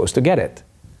you're supposed to get it.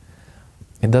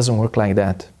 It doesn't work like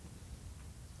that.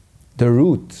 the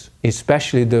root,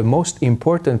 especially the most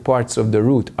important parts of the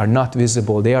root, are not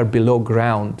visible. They are below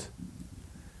ground.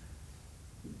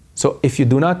 So if you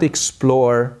do not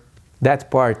explore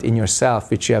that part in yourself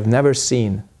which you have never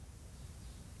seen,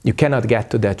 you cannot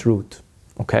get to that root,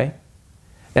 okay?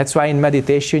 That's why in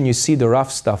meditation you see the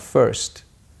rough stuff first.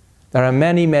 There are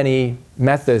many, many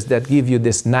methods that give you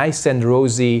this nice and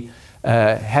rosy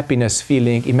happiness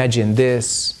feeling. Imagine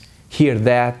this, hear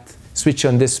that, switch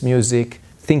on this music,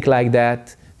 think like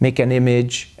that, make an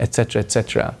image, etc.,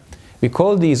 etc. We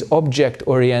call these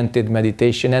object-oriented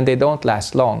meditation, and they don't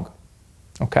last long,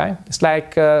 okay? It's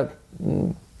like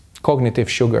cognitive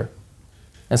sugar.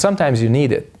 And sometimes you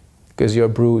need it because you're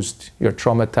bruised, you're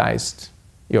traumatized,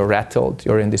 you're rattled,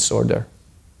 you're in disorder.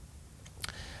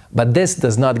 But this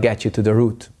does not get you to the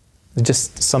root. It's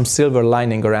just some silver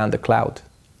lining around the cloud.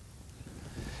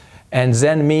 And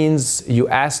Zen means you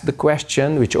ask the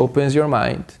question which opens your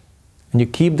mind, and you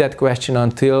keep that question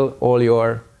until all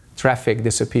your traffic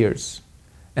disappears.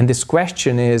 And this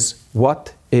question is,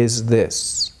 what is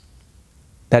this?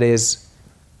 That is,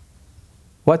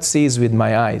 what sees with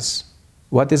my eyes?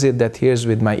 What is it that hears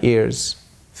with my ears,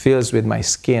 feels with my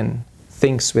skin,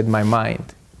 thinks with my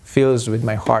mind, feels with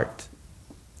my heart?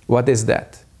 What is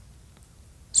that?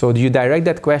 So you direct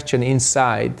that question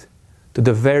inside to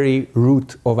the very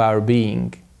root of our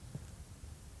being.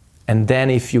 And then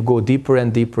if you go deeper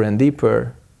and deeper and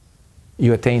deeper,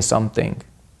 you attain something.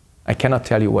 I cannot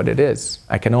tell you what it is.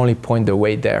 I can only point the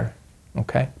way there,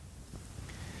 okay?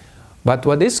 But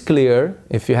what is clear,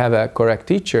 if you have a correct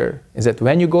teacher, is that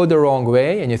when you go the wrong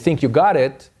way and you think you got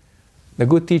it, the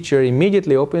good teacher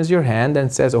immediately opens your hand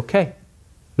and says, okay,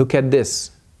 look at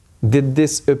this. Did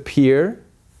this appear?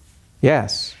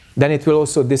 Yes. Then it will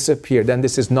also disappear. Then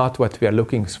this is not what we are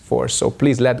looking for. So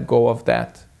please let go of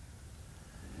that.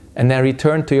 And then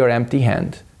return to your empty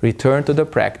hand. Return to the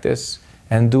practice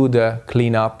and do the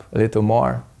cleanup a little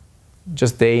more.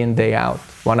 Just day in, day out,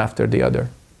 one after the other.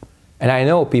 And I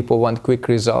know people want quick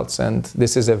results, and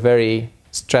this is a very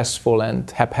stressful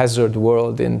and haphazard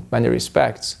world in many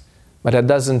respects. But that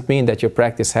doesn't mean that your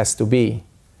practice has to be.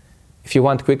 If you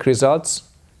want quick results,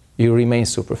 you remain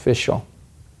superficial.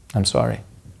 I'm sorry.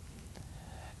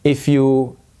 If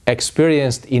you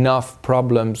experienced enough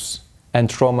problems and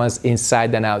traumas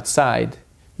inside and outside,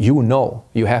 you know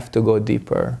you have to go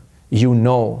deeper. You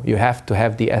know you have to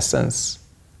have the essence,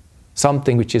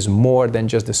 something which is more than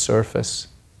just the surface.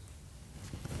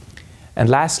 And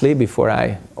lastly, before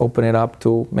I open it up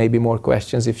to maybe more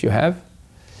questions if you have,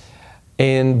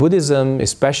 in Buddhism,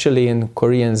 especially in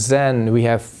Korean Zen, we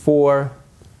have 4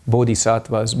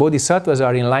 bodhisattvas. Bodhisattvas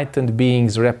are enlightened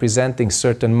beings representing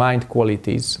certain mind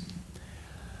qualities.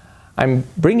 I'm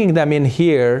bringing them in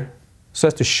here so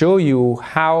as to show you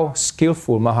how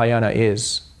skillful Mahayana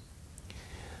is.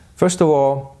 First of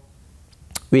all,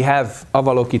 we have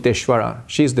Avalokiteshvara.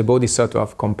 She's the bodhisattva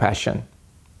of compassion.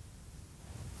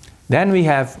 Then we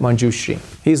have Manjushri.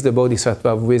 He's the bodhisattva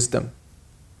of wisdom.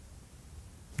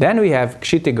 Then we have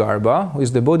Kshitigarbha, who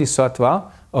is the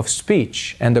bodhisattva of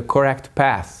speech and the correct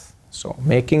path. So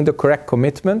making the correct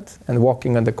commitment and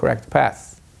walking on the correct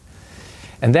path.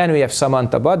 And then we have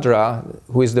Samantabhadra,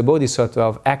 who is the bodhisattva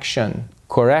of action,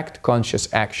 correct conscious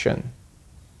action.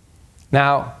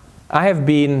 Now, I have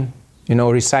been,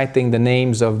 reciting the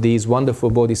names of these wonderful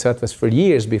bodhisattvas for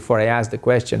years before I asked the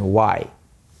question, why?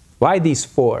 Why these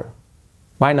 4?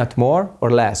 Why not more or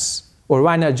less? Or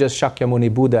why not just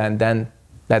Shakyamuni Buddha and then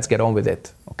let's get on with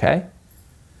it, okay?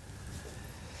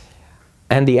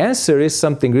 And the answer is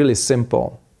something really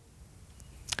simple.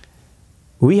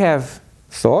 We have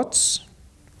thoughts,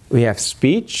 we have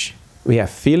speech, we have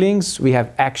feelings, we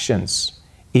have actions.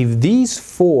 If these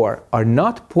 4 are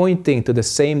not pointing to the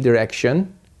same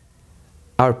direction,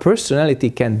 our personality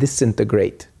can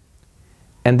disintegrate.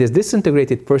 And this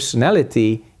disintegrated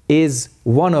personality is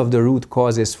one of the root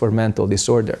causes for mental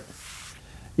disorder.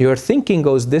 Your thinking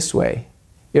goes this way,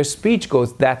 your speech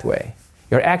goes that way,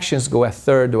 your actions go a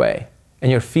 3rd way,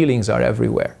 and your feelings are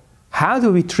everywhere. How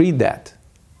do we treat that?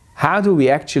 How do we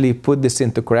actually put this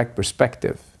into correct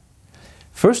perspective?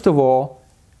 First of all,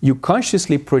 you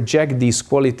consciously project these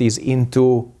qualities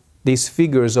into these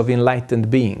figures of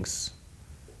enlightened beings.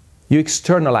 You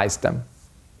externalize them.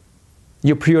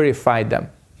 You purify them.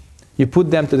 You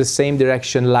put them to the same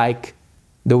direction like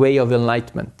the way of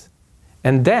enlightenment.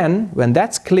 And then, when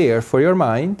that's clear for your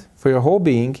mind, for your whole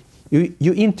being, you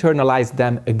internalize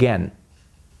them again.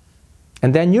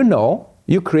 And then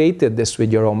you created this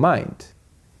with your own mind,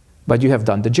 but you have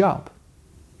done the job.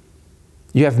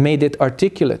 You have made it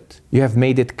articulate. You have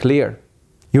made it clear.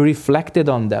 You reflected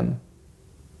on them.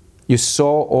 You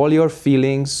saw all your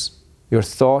feelings, your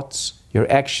thoughts, your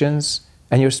actions,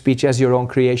 and your speech as your own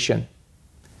creation.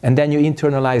 And then you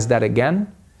internalize that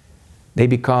again. They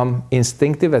become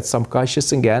instinctive and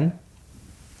subconscious again.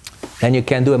 And you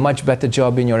can do a much better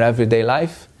job in your everyday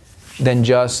life than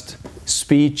just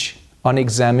speech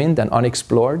unexamined and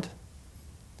unexplored,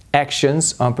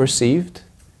 actions unperceived,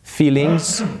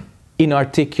 feelings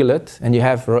inarticulate, and you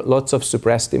have lots of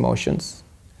suppressed emotions,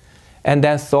 and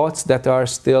then thoughts that are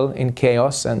still in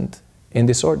chaos and in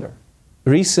disorder.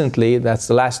 Recently, that's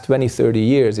the last 20, 30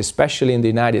 years, especially in the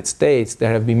United States,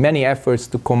 there have been many efforts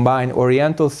to combine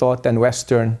Oriental thought and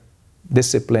Western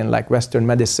discipline, like Western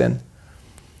medicine.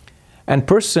 And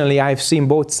personally, I've seen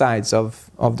both sides of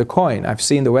the coin. I've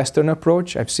seen the Western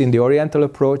approach, I've seen the Oriental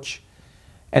approach,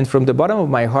 and from the bottom of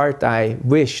my heart, I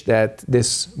wish that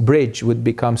this bridge would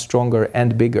become stronger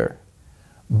and bigger.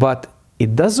 But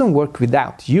it doesn't work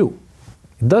without you.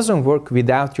 It doesn't work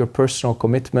without your personal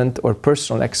commitment or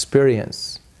personal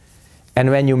experience. And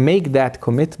when you make that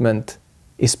commitment,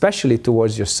 especially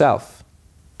towards yourself,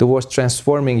 towards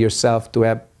transforming yourself to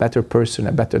a better person,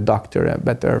 a better doctor, a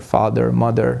better father,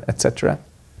 mother, etc.,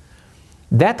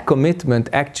 that commitment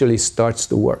actually starts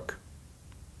to work.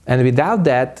 And without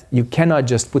that, you cannot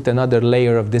just put another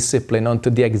layer of discipline onto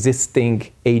the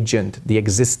existing agent, the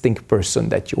existing person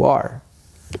that you are.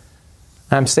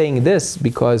 I'm saying this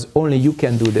because only you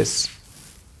can do this.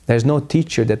 There's no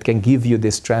teacher that can give you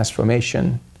this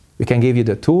transformation. We can give you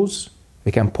the tools,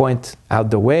 we can point out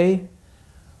the way,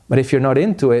 but if you're not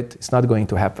into it, it's not going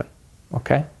to happen,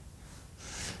 okay?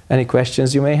 Any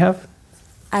questions you may have?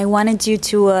 I wanted you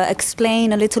to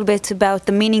explain a little bit about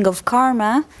the meaning of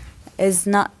karma, is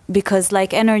not because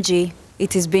like energy,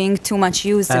 it is being too much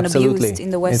used and abused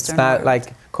in the Western world. It's not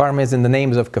like karma is in the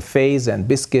names of cafes and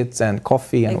biscuits and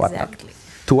coffee and whatnot.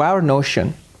 To our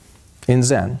notion in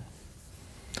Zen,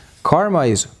 karma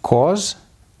is cause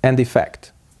and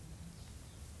effect.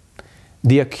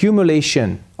 The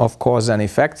accumulation of cause and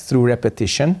effect through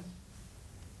repetition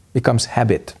becomes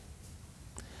habit.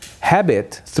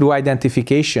 Habit, through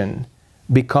identification,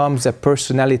 becomes a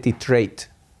personality trait.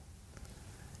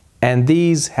 And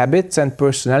these habits and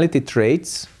personality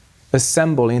traits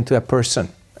assemble into a person,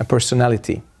 a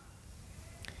personality.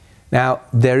 Now,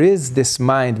 there is this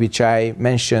mind which I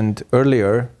mentioned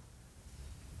earlier,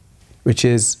 which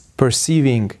is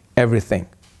perceiving everything.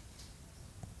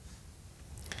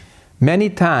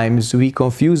 Many times we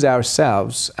confuse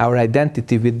ourselves, our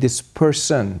identity, with this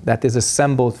person that is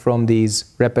assembled from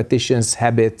these repetitions,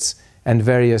 habits, and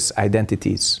various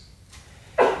identities.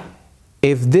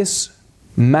 If this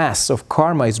mass of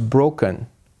karma is broken,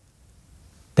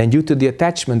 then due to the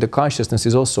attachment, the consciousness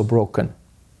is also broken.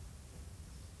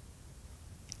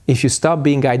 If you stop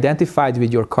being identified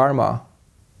with your karma,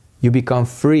 you become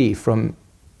free from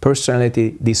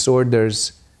personality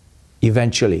disorders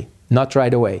eventually, not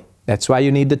right away. That's why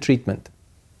you need the treatment.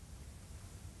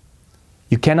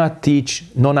 You cannot teach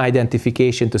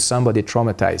non-identification to somebody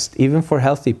traumatized. Even for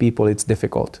healthy people, it's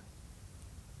difficult.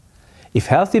 If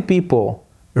healthy people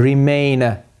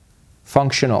remain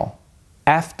functional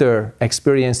after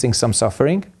experiencing some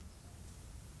suffering,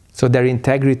 so their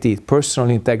integrity, personal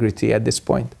integrity at this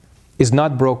point, is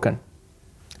not broken,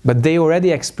 but they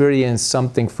already experienced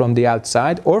something from the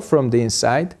outside or from the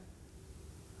inside,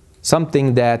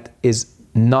 something that is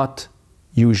not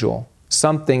usual,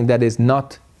 something that is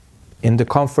not in the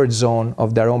comfort zone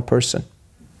of their own person,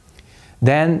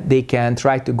 then they can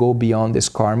try to go beyond this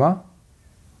karma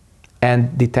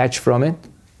and detach from it,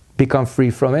 become free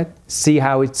from it, see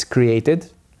how it's created,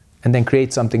 and then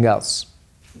create something else.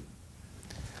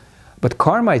 But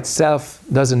karma itself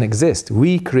doesn't exist.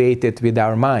 We create it with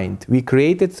our mind. We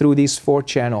create it through these 4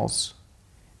 channels.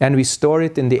 And we store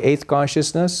it in the 8th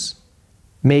consciousness,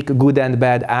 make good and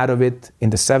bad out of it in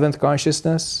the 7th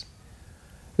consciousness,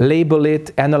 label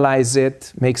it, analyze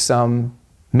it, make some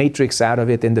matrix out of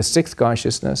it in the 6th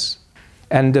consciousness.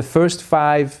 And the first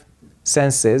 5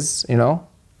 senses, you know,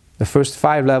 the first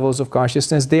 5 levels of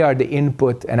consciousness, they are the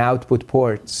input and output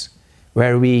ports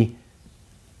where we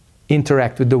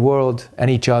interact with the world and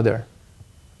each other.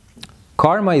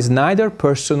 Karma is neither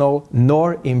personal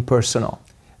nor impersonal.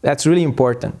 That's really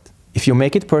important. If you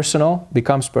make it personal, it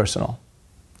becomes personal.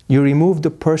 You remove the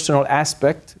personal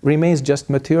aspect, remains just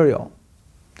material.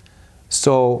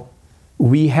 So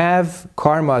we have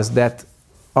karmas that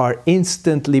are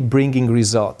instantly bringing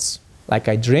results. Like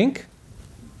I drink,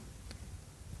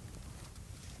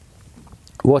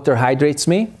 water hydrates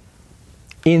me,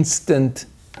 instant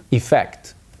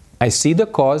effect. I see the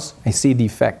cause, I see the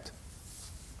effect.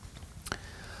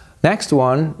 Next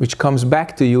one, which comes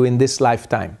back to you in this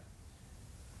lifetime.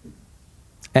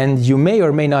 And you may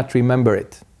or may not remember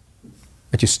it.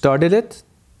 That you started it,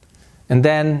 and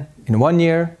then in 1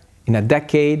 year, in a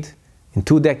decade, in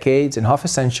 2 decades, in half a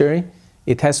century,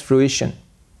 it has fruition.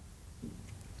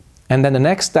 And then the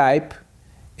next type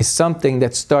is something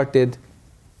that started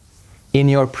in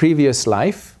your previous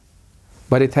life,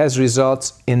 but it has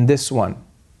results in this one.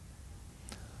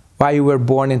 Why you were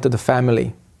born into the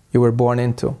family you were born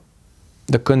into,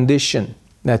 the condition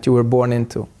that you were born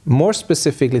into, more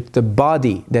specifically the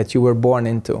body that you were born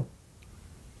into.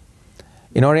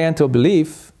 In Oriental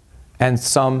belief, and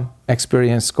some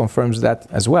experience confirms that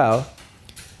as well,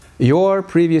 your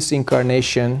previous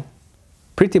incarnation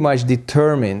pretty much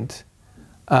determined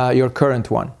your current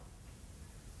one.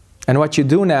 And what you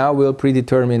do now will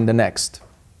predetermine the next.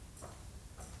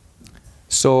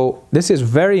 So this is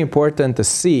very important to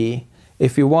see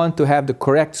if you want to have the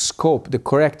correct scope, the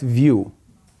correct view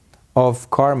of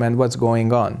karma and what's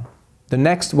going on. The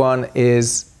next one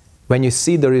is when you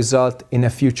see the result in a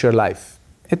future life.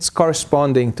 It's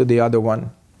corresponding to the other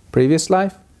one. Previous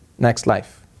life, next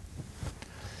life.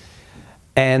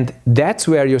 And that's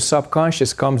where your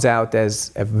subconscious comes out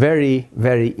as a very,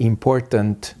 very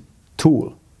important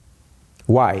tool.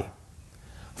 Why?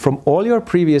 From all your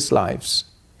previous lives,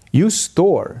 you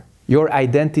store your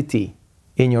identity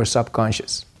in your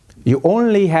subconscious. You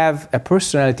only have a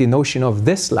personality notion of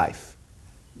this life.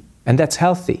 And that's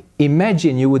healthy.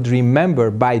 Imagine you would remember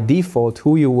by default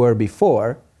who you were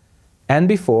before, and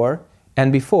before,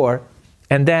 and before,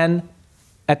 and then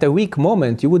at a weak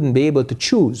moment you wouldn't be able to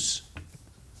choose.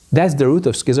 That's the root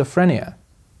of schizophrenia.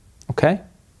 Okay?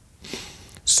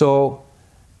 So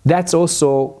that's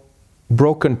also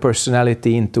broken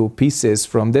personality into pieces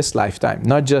from this lifetime,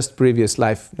 not just previous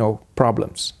life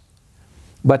problems.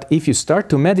 But if you start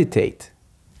to meditate,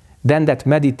 then that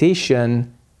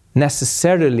meditation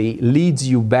necessarily leads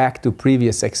you back to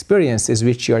previous experiences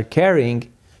which you are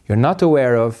carrying, you're not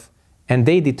aware of, and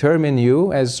they determine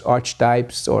you as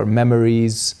archetypes or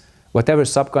memories, whatever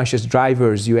subconscious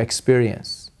drivers you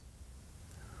experience.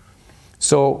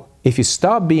 So if you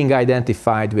stop being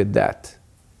identified with that,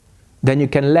 then you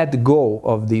can let go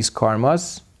of these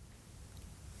karmas,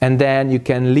 and then you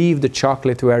can leave the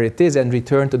chocolate where it is and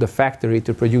return to the factory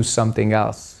to produce something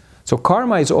else. So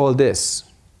karma is all this,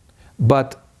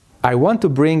 but I want to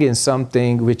bring in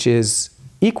something which is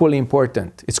equally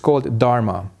important. It's called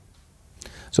dharma.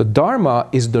 So dharma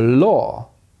is the law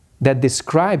that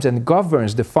describes and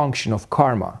governs the function of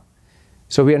karma.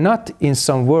 So we are not in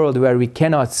some world where we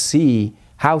cannot see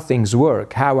how things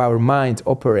work, how our minds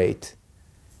operate,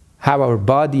 how our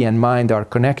body and mind are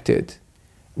connected.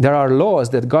 There are laws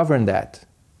that govern that.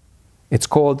 It's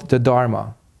called the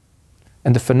dharma.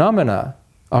 And the phenomena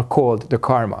are called the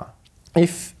karma.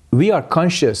 If we are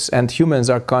conscious, and humans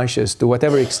are conscious to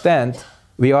whatever extent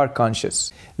we are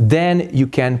conscious, then you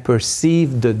can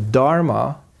perceive the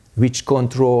dharma which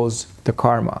controls the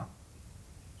karma.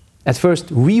 At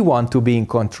first, we want to be in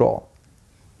control.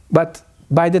 But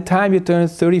by the time you turn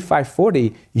 35,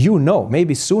 40, you know,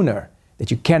 maybe sooner, that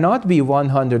you cannot be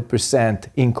 100%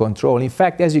 in control. In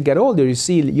fact, as you get older, you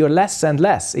see you're less and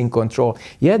less in control.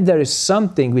 Yet there is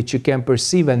something which you can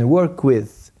perceive and work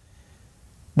with.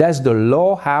 That's the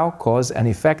law how cause and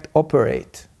effect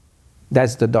operate.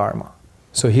 That's the dharma.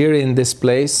 So here in this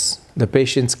place, the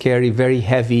patients carry very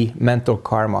heavy mental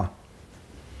karma.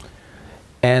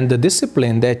 And the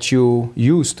discipline that you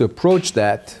use to approach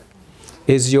that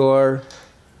is your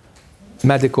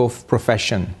medical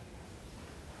profession.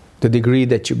 The degree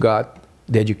that you got,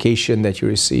 the education that you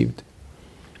received,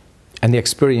 and the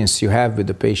experience you have with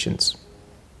the patients.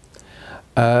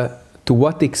 To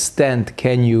what extent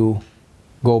can you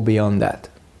go beyond that?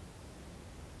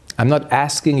 I'm not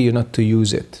asking you not to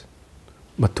use it,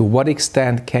 but to what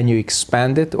extent can you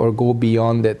expand it or go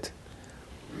beyond it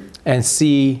and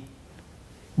see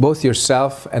both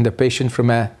yourself and the patient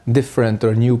from a different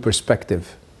or new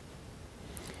perspective?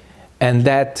 And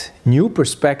that new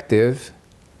perspective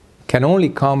can only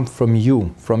come from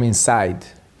you, from inside.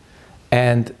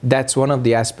 And that's one of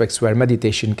the aspects where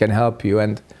meditation can help you.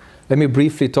 And let me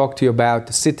briefly talk to you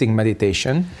about sitting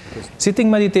meditation.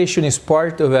 Sitting meditation is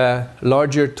part of a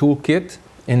larger toolkit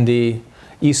in the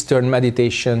Eastern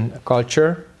meditation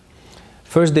culture.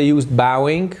 First they used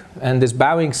bowing, and this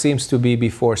bowing seems to be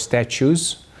before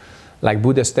statues, like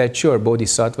Buddha statue or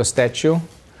Bodhisattva statue.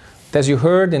 But as you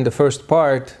heard in the first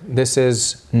part, this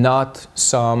is not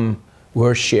some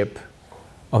worship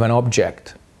of an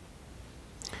object.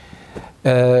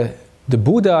 The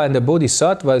Buddha and the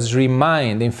Bodhisattvas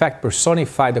remind, in fact,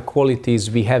 personify the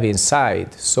qualities we have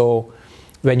inside. So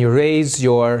when you raise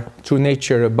your true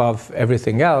nature above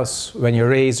everything else, when you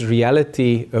raise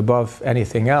reality above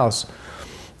anything else,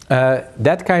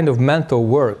 that kind of mental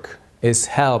work is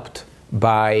helped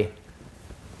by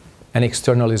an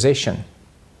externalization.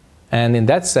 And in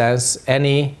that sense,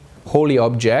 any holy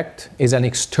object is an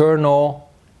external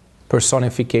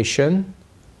personification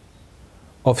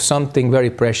of something very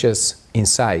precious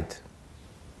inside.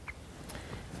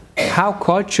 How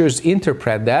cultures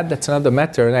interpret that, that's another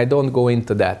matter, and I don't go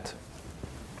into that.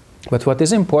 But what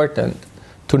is important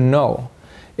to know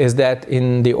is that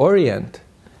in the Orient,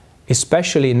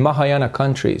 especially in Mahayana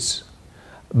countries,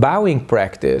 bowing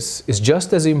practice is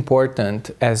just as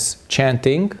important as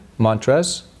chanting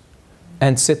mantras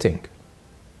and sitting.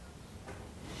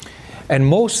 And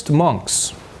most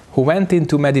monks who went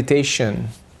into meditation,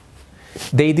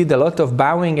 they did a lot of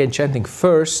bowing and chanting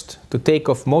first to take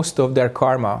off most of their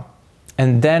karma,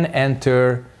 and then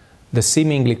enter the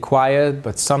seemingly quiet,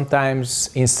 but sometimes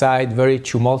inside very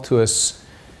tumultuous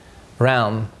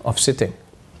realm of sitting.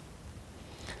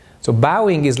 So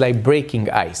bowing is like breaking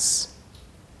ice.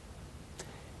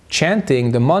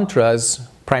 Chanting, the mantras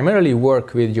primarily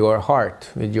work with your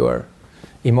heart, with your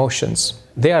emotions.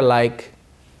 They are like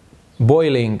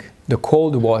boiling the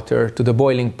cold water to the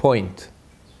boiling point.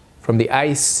 From the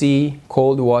icy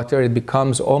cold water, it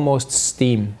becomes almost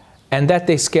steam. And that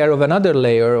takes care of another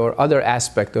layer or other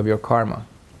aspect of your karma.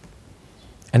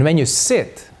 And when you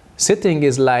sit, sitting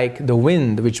is like the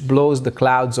wind which blows the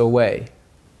clouds away.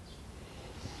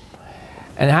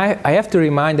 And I have to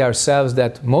remind ourselves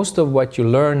that most of what you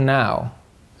learn now,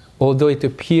 although it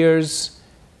appears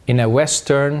in a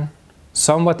Western,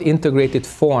 somewhat integrated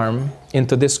form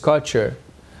into this culture,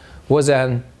 was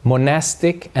a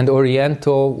monastic and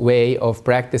oriental way of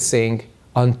practicing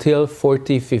until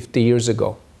 40, 50 years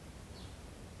ago.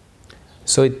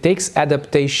 So it takes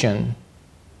adaptation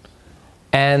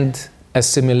and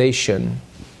assimilation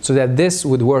so that this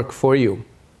would work for you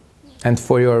and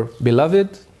for your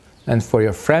beloved and for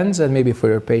your friends and maybe for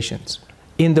your patients.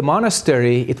 In the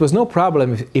monastery, it was no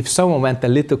problem if someone went a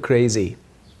little crazy.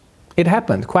 It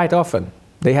happened quite often.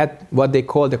 They had what they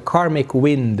call the karmic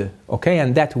wind, okay?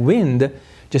 And that wind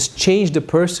just changed the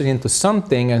person into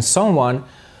something and someone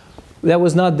that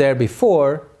was not there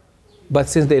before, but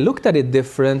since they looked at it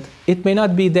different, it may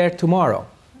not be there tomorrow.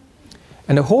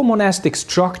 And the whole monastic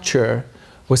structure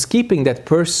was keeping that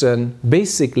person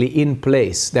basically in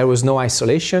place. There was no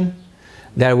isolation,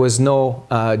 there was no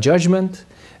judgment,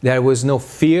 there was no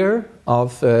fear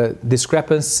of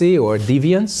discrepancy or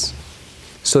deviance.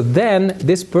 So then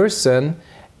this person,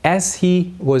 as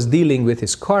he was dealing with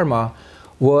his karma,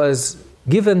 was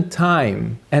given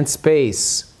time and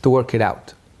space to work it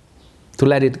out, to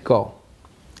let it go.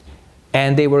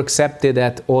 And they were accepted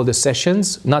at all the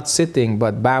sessions, not sitting,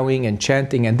 but bowing and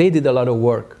chanting, and they did a lot of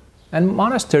work. And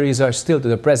monasteries are still, to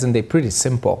the present day, pretty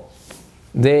simple.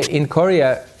 In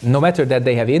Korea, no matter that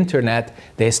they have internet,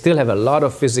 they still have a lot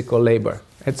of physical labor.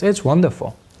 It's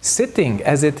wonderful. Sitting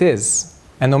as it is,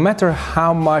 and no matter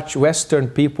how much Western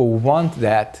people want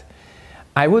that,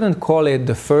 I wouldn't call it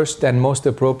the first and most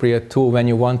appropriate tool when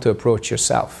you want to approach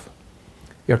yourself.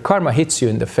 Your karma hits you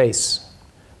in the face.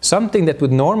 Something that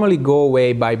would normally go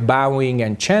away by bowing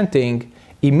and chanting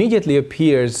immediately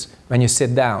appears when you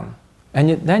sit down. And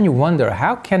then you wonder,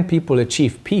 how can people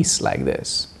achieve peace like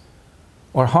this?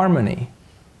 Or harmony?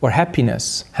 Or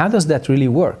happiness? How does that really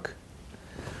work?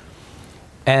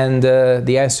 And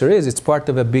the answer is, it's part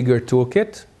of a bigger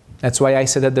toolkit. That's why I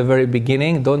said at the very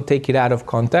beginning, don't take it out of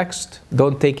context.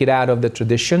 Don't take it out of the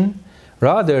tradition.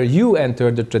 Rather, you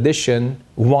enter the tradition,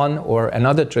 one or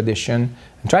another tradition,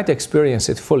 and try to experience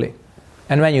it fully.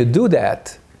 And when you do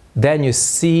that, then you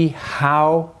see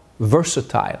how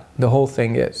versatile the whole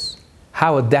thing is,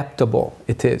 how adaptable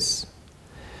it is.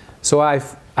 So I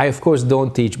of course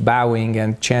don't teach bowing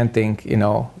and chanting,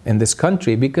 in this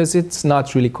country because it's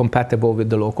not really compatible with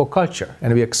the local culture,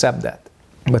 and we accept that.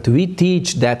 But we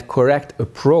teach that correct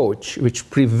approach which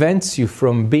prevents you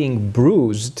from being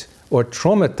bruised or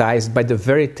traumatized by the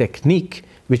very technique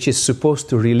which is supposed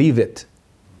to relieve it.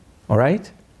 All right?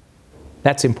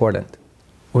 That's important.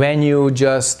 When you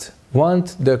just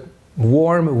want the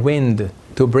warm wind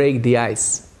to break the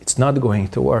ice, it's not going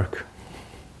to work.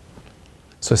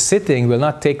 So sitting will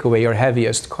not take away your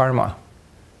heaviest karma.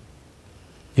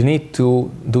 You need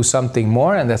to do something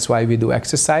more, and that's why we do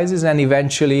exercises, and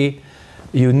eventually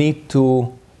you need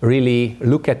to really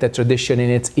look at the tradition in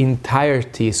its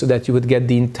entirety so that you would get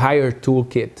the entire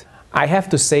toolkit. I have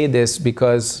to say this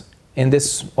because in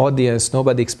this audience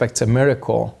nobody expects a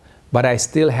miracle, but I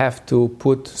still have to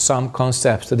put some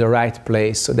concepts to the right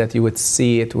place so that you would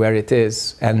see it where it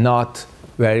is and not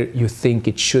where you think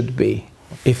it should be.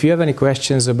 If you have any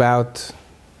questions about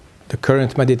the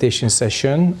current meditation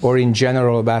session or in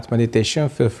general about meditation,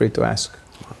 feel free to ask.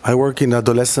 I work in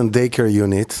adolescent daycare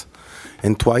unit,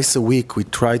 and twice a week we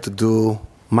try to do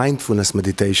mindfulness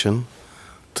meditation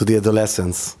to the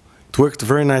adolescents. It worked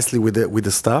very nicely with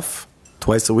the staff,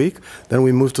 twice a week. Then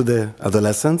we moved to the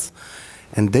adolescents,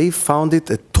 and they found it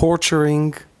a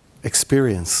torturing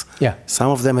experience. Yeah.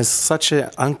 Some of them has such an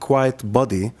unquiet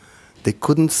body, they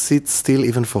couldn't sit still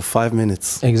even for 5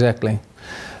 minutes. Exactly.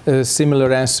 A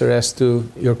similar answer as to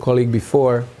your colleague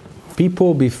before.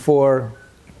 People before,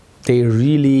 they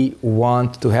really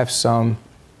want to have some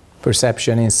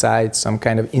perception inside, some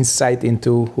kind of insight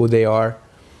into who they are.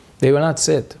 They will not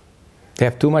sit. They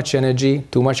have too much energy,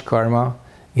 too much karma.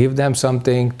 Give them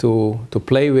something to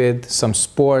play with, some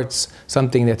sports,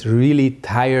 something that really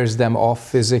tires them off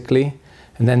physically,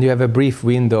 and then you have a brief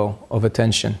window of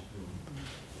attention.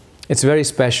 It's very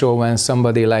special when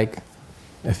somebody like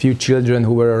a few children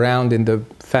who were around in the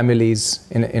families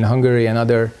in Hungary and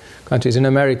other countries, in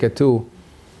America too,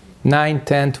 9,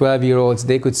 10, 12-year-olds,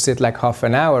 they could sit like half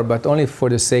an hour, but only for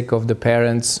the sake of the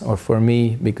parents or for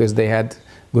me, because they had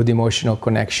good emotional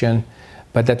connection.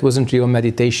 But that wasn't real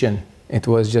meditation. It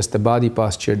was just a body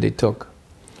posture they took.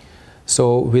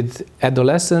 So with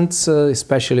adolescents,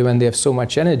 especially when they have so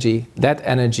much energy, that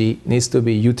energy needs to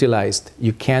be utilized.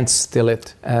 You can't still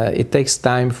it. It takes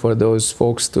time for those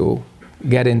folks to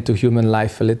get into human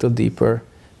life a little deeper.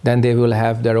 Then they will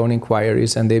have their own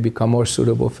inquiries and they become more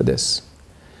suitable for this.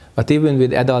 But even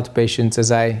with adult patients,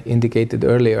 as I indicated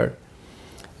earlier,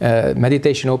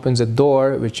 meditation opens a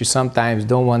door which you sometimes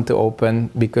don't want to open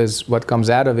because what comes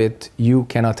out of it you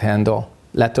cannot handle,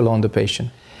 let alone the patient.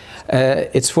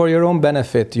 It's for your own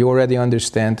benefit. You already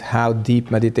understand how deep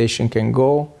meditation can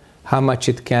go, how much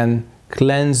it can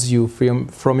cleanse you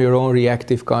from your own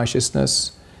reactive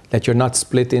consciousness, that you're not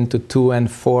split into 2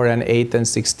 and 4 and 8 and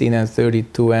 16 and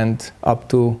 32 and up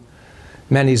to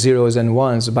many zeros and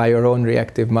ones by your own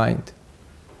reactive mind.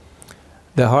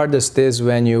 The hardest is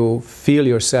when you feel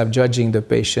yourself judging the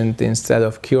patient instead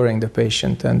of curing the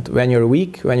patient. And when you're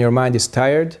weak, when your mind is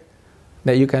tired,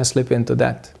 that you can slip into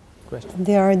that.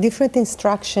 There are different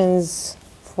instructions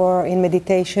in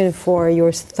meditation for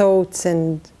your thoughts,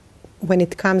 and when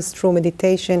it comes through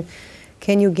meditation,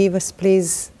 can you give us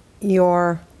please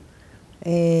your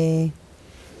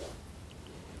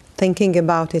thinking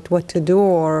about it, what to do,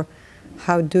 or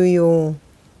how do you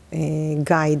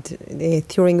guide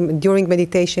during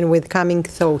meditation with coming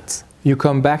thoughts? You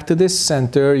come back to this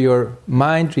center, your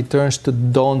mind returns to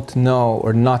don't know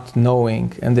or not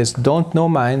knowing. And this don't know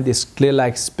mind is clear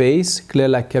like space, clear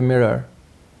like a mirror.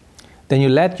 Then you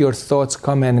let your thoughts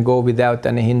come and go without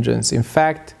any hindrance. In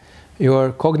fact,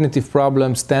 your cognitive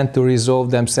problems tend to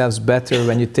resolve themselves better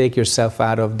when you take yourself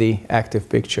out of the active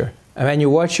picture. And when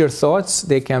you watch your thoughts,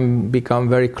 they can become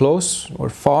very close or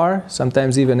far,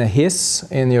 sometimes even a hiss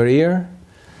in your ear.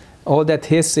 All that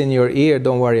hiss in your ear,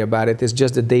 don't worry about it, it's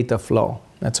just the data flow,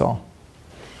 that's all.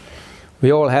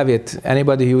 We all have it.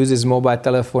 Anybody who uses mobile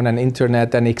telephone and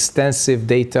internet and extensive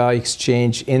data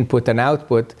exchange, input and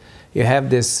output, you have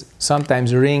this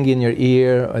sometimes ring in your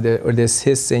ear or this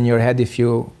hiss in your head. If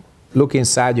you look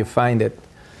inside, you find it.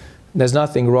 There's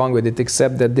nothing wrong with it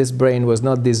except that this brain was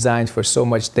not designed for so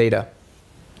much data.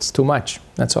 It's too much,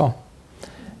 that's all.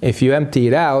 If you empty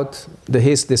it out, the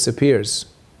hiss disappears.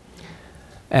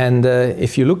 And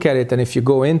if you look at it and if you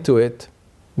go into it,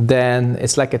 then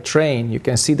it's like a train. You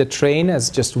can see the train as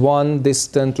just one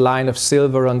distant line of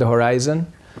silver on the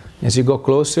horizon. As you go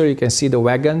closer, you can see the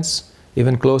wagons,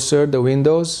 even closer the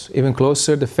windows, even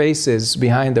closer the faces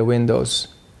behind the windows.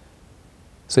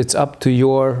 So it's up to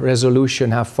your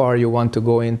resolution how far you want to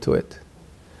go into it.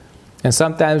 And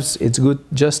sometimes it's good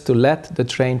just to let the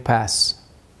train pass.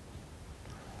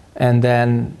 And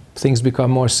then things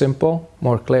become more simple,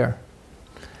 more clear.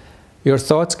 Your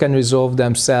thoughts can resolve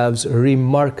themselves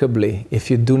remarkably if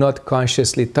you do not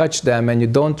consciously touch them and you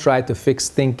don't try to fix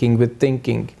thinking with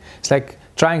thinking. It's like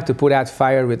trying to put out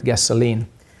fire with gasoline.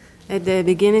 At the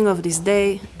beginning of this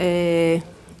day,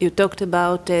 you talked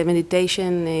about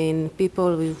meditation in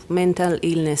people with mental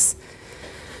illness.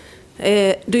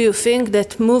 Do you think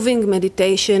that moving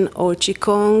meditation or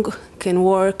Qigong can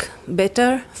work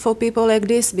better for people like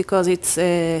this because it's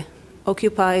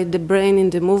occupy the brain in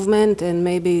the movement, and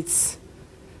maybe it's...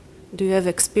 Do you have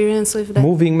experience with that?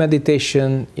 Moving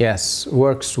meditation, yes,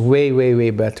 works way, way,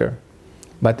 way better.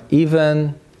 But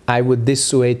even I would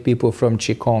dissuade people from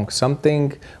Qigong,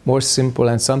 something more simple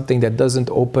and something that doesn't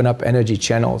open up energy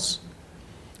channels.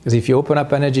 Because if you open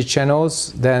up energy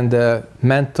channels, then the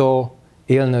mental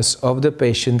illness of the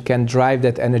patient can drive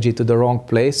that energy to the wrong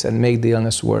place and make the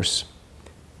illness worse.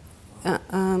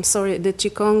 Sorry, the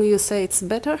Qigong, you say it's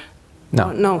better?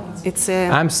 No. No, it's...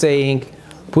 I'm saying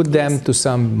put them to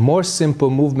some more simple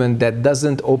movement that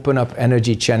doesn't open up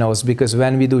energy channels, because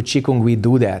when we do Qigong, we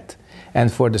do that.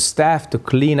 And for the staff to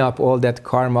clean up all that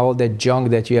karma, all that junk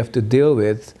that you have to deal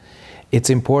with, it's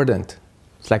important.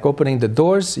 It's like opening the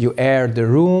doors, you air the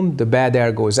room, the bad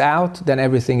air goes out, then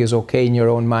everything is okay in your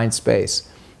own mind space.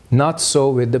 Not so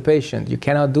with the patient. You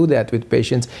cannot do that with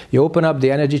patients. You open up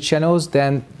the energy channels,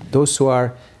 then those who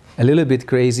are a little bit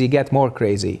crazy get more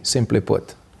crazy, simply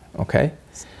put. Okay?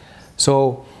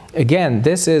 So again,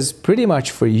 this is pretty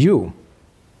much for you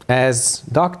as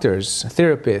doctors,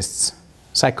 therapists,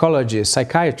 psychologists,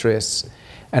 psychiatrists,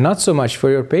 and not so much for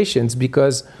your patients,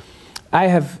 because I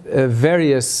have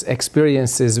various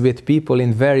experiences with people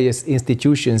in various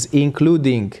institutions,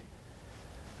 including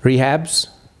rehabs,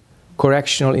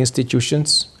 correctional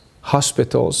institutions,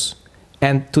 hospitals,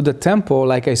 and to the temple,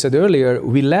 like I said earlier,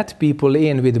 we let people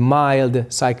in with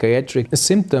mild psychiatric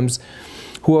symptoms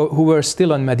who were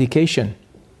still on medication.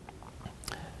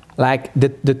 Like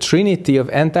the trinity of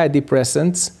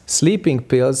antidepressants, sleeping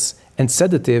pills, and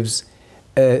sedatives,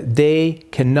 they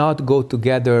cannot go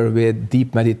together with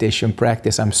deep meditation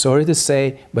practice. I'm sorry to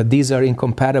say, but these are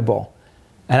incompatible.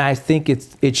 And I think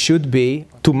it should be,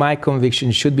 to my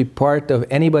conviction, should be part of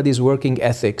anybody's working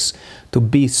ethics to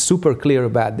be super clear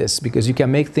about this, because you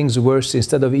can make things worse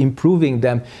instead of improving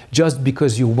them just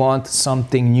because you want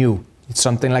something new. It's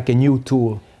something like a new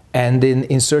tool. And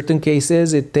in certain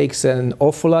cases, it takes an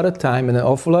awful lot of time and an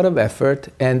awful lot of effort,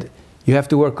 and you have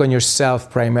to work on yourself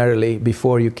primarily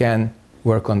before you can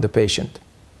work on the patient.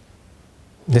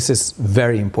 This is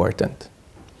very important.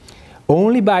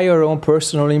 Only by your own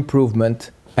personal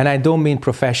improvement, and I don't mean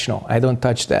professional, I don't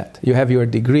touch that. You have your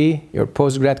degree, your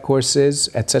postgrad courses,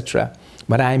 etc.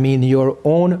 But I mean your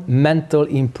own mental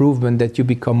improvement, that you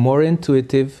become more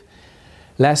intuitive,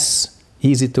 less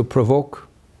easy to provoke,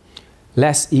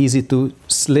 less easy to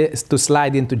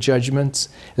slide into judgments,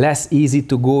 less easy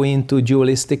to go into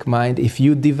dualistic mind. If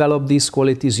you develop these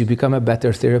qualities, you become a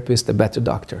better therapist, a better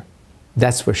doctor.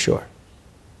 That's for sure.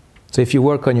 So if you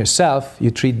work on yourself,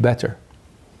 you treat better.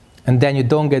 And then you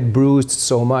don't get bruised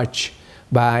so much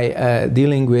by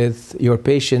dealing with your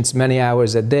patients many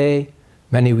hours a day,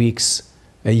 many weeks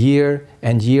a year,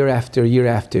 and year after year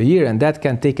after year. And that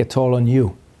can take a toll on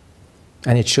you.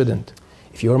 And it shouldn't.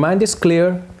 If your mind is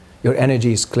clear, your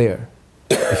energy is clear.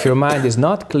 If your mind is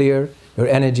not clear, your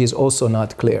energy is also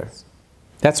not clear.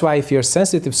 That's why if you're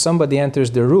sensitive, somebody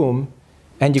enters the room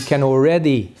and you can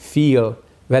already feel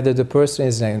whether the person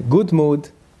is in a good mood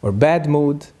or bad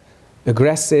mood,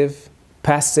 aggressive,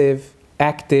 passive,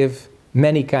 active,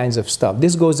 many kinds of stuff.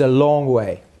 This goes a long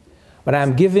way. But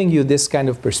I'm giving you this kind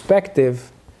of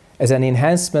perspective as an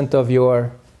enhancement of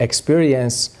your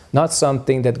experience, not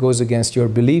something that goes against your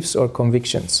beliefs or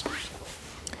convictions.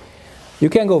 You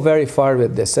can go very far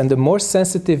with this, and the more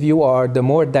sensitive you are, the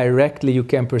more directly you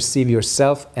can perceive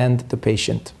yourself and the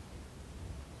patient.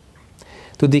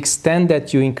 To the extent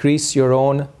that you increase your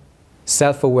own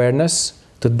self-awareness,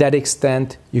 to that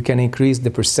extent you can increase the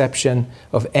perception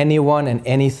of anyone and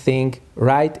anything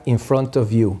right in front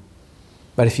of you.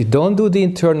 But if you don't do the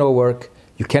internal work,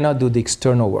 you cannot do the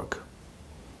external work.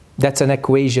 That's an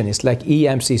equation. It's like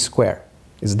E/mc squared.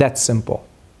 It's that simple.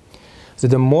 So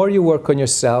the more you work on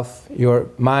yourself, your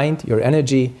mind, your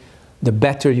energy, the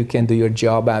better you can do your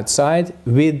job outside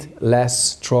with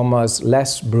less traumas,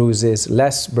 less bruises,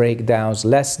 less breakdowns,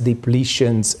 less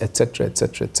depletions, etc.,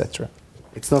 etc., etc.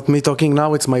 It's not me talking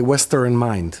now, it's my Western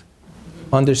mind.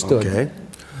 Understood. Okay.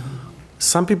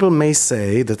 Some people may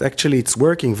say that actually it's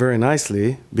working very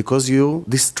nicely because you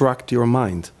distract your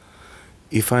mind.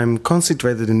 If I'm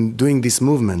concentrated in doing these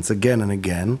movements again and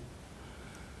again,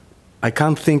 I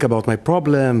can't think about my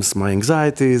problems, my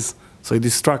anxieties, so it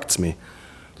distracts me.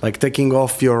 Like taking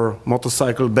off your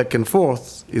motorcycle back and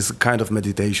forth is a kind of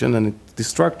meditation, and it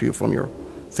distracts you from your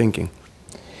thinking.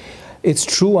 It's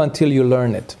true until you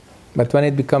learn it. But when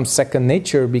it becomes second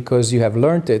nature because you have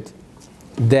learned it,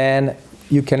 then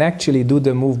you can actually do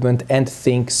the movement and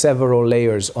think several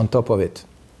layers on top of it.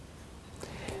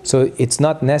 So it's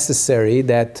not necessary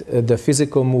that the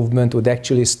physical movement would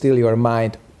actually still your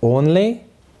mind only,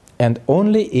 and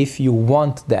only if you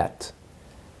want that.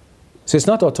 So it's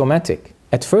not automatic.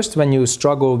 At first, when you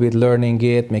struggle with learning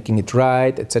it, making it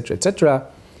right, etc., etc.,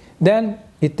 then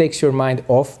it takes your mind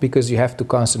off because you have to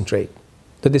concentrate.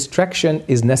 The distraction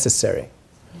is necessary.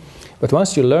 But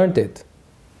once you learned it,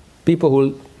 people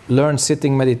who learn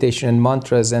sitting meditation and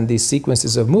mantras and these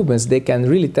sequences of movements, they can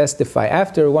really testify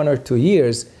after 1 or 2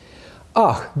 years,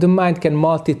 the mind can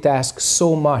multitask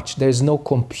so much, there's no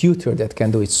computer that can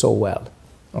do it so well.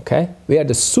 Okay? We are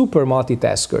the super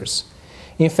multitaskers.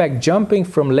 In fact, jumping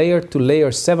from layer to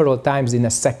layer several times in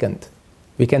a second.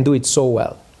 We can do it so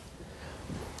well.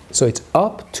 So it's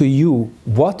up to you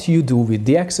what you do with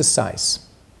the exercise.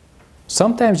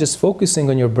 Sometimes just focusing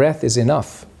on your breath is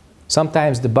enough.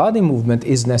 Sometimes the body movement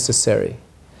is necessary.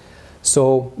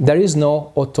 So there is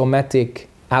no automatic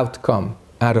outcome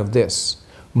out of this.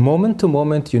 Moment to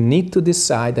moment, you need to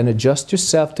decide and adjust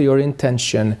yourself to your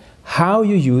intention how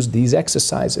you use these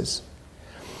exercises.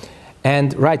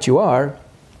 And right you are,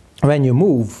 when you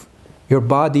move, your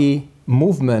body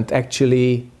movement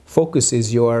actually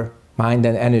focuses your mind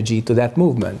and energy to that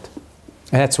movement.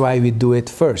 And that's why we do it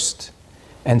first.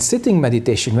 And sitting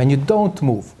meditation, when you don't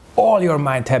move, all your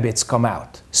mind habits come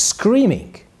out,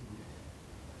 screaming.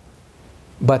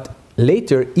 But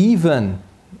later, even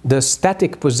the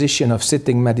static position of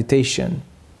sitting meditation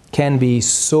can be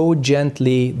so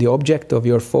gently the object of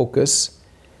your focus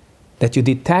that you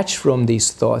detach from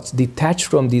these thoughts, detach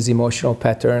from these emotional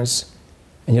patterns,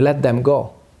 and you let them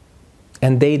go.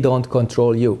 And they don't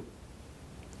control you.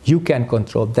 You can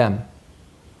control them.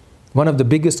 One of the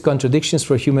biggest contradictions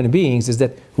for human beings is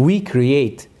that we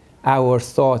create our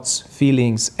thoughts,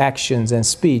 feelings, actions, and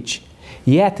speech,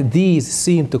 yet these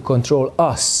seem to control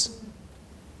us.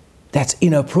 That's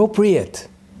inappropriate.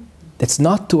 That's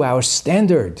not to our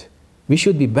standard. We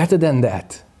should be better than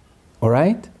that. All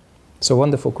right? So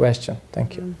wonderful question.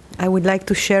 Thank you. I would like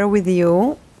to share with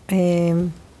you a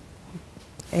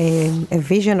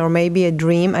vision or maybe a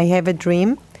dream. I have a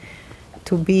dream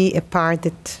to be a part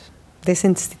that this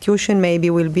institution maybe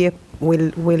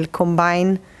will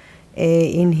combine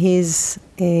in his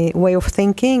way of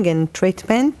thinking and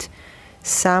treatment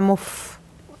some of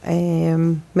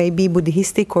maybe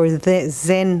Buddhistic or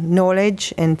Zen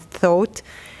knowledge and thought.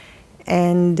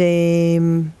 And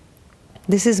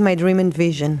this is my dream and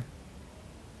vision.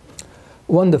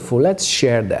 Wonderful. Let's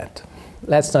share that.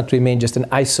 Let's not remain just an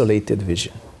isolated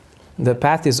vision. The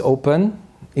path is open.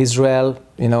 Israel,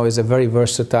 is a very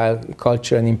versatile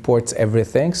culture and imports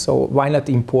everything. So why not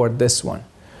import this one?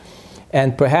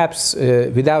 And perhaps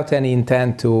without any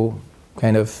intent to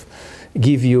kind of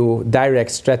give you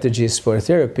direct strategies for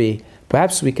therapy,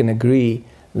 perhaps we can agree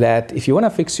that if you want to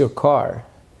fix your car,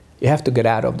 you have to get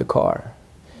out of the car.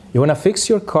 You want to fix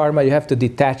your karma, you have to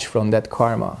detach from that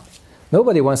karma.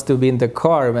 Nobody wants to be in the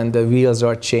car when the wheels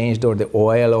are changed or the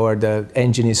oil or the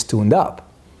engine is tuned up.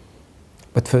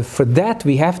 But for that,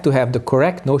 we have to have the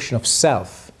correct notion of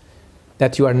self,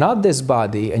 that you are not this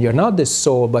body and you're not this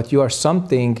soul, but you are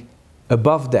something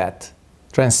above that,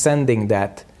 transcending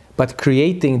that, but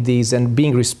creating these and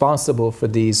being responsible for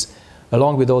these,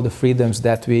 along with all the freedoms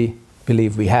that we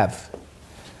believe we have.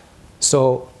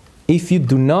 So if you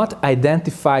do not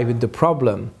identify with the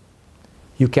problem,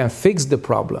 you can fix the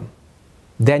problem.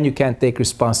 Then you can take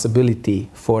responsibility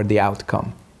for the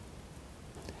outcome.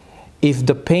 If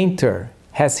the painter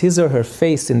has his or her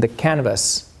face in the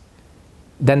canvas,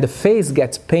 then the face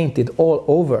gets painted all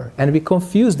over, and we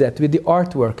confuse that with the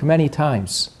artwork many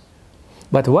times.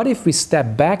 But what if we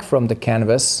step back from the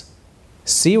canvas,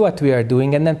 see what we are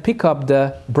doing, and then pick up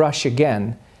the brush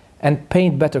again and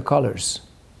paint better colors,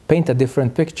 paint a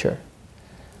different picture?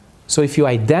 So if you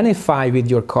identify with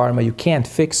your karma, you can't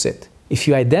fix it. If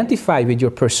you identify with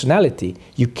your personality,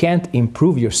 you can't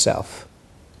improve yourself.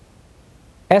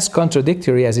 As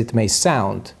contradictory as it may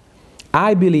sound,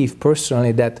 I believe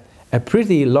personally that a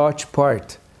pretty large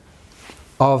part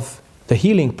of the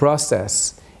healing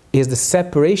process is the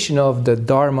separation of the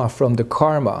dharma from the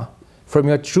karma, from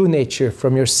your true nature,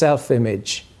 from your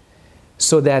self-image,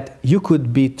 so that you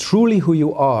could be truly who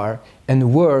you are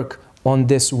and work on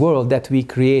this world that we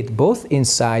create both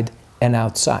inside and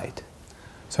outside.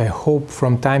 So I hope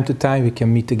from time to time we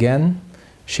can meet again,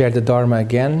 share the dharma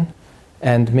again,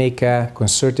 and make a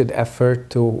concerted effort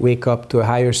to wake up to a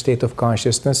higher state of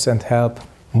consciousness and help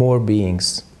more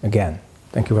beings again.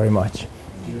 Thank you very much.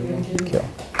 Thank you.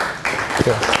 Thank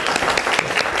you.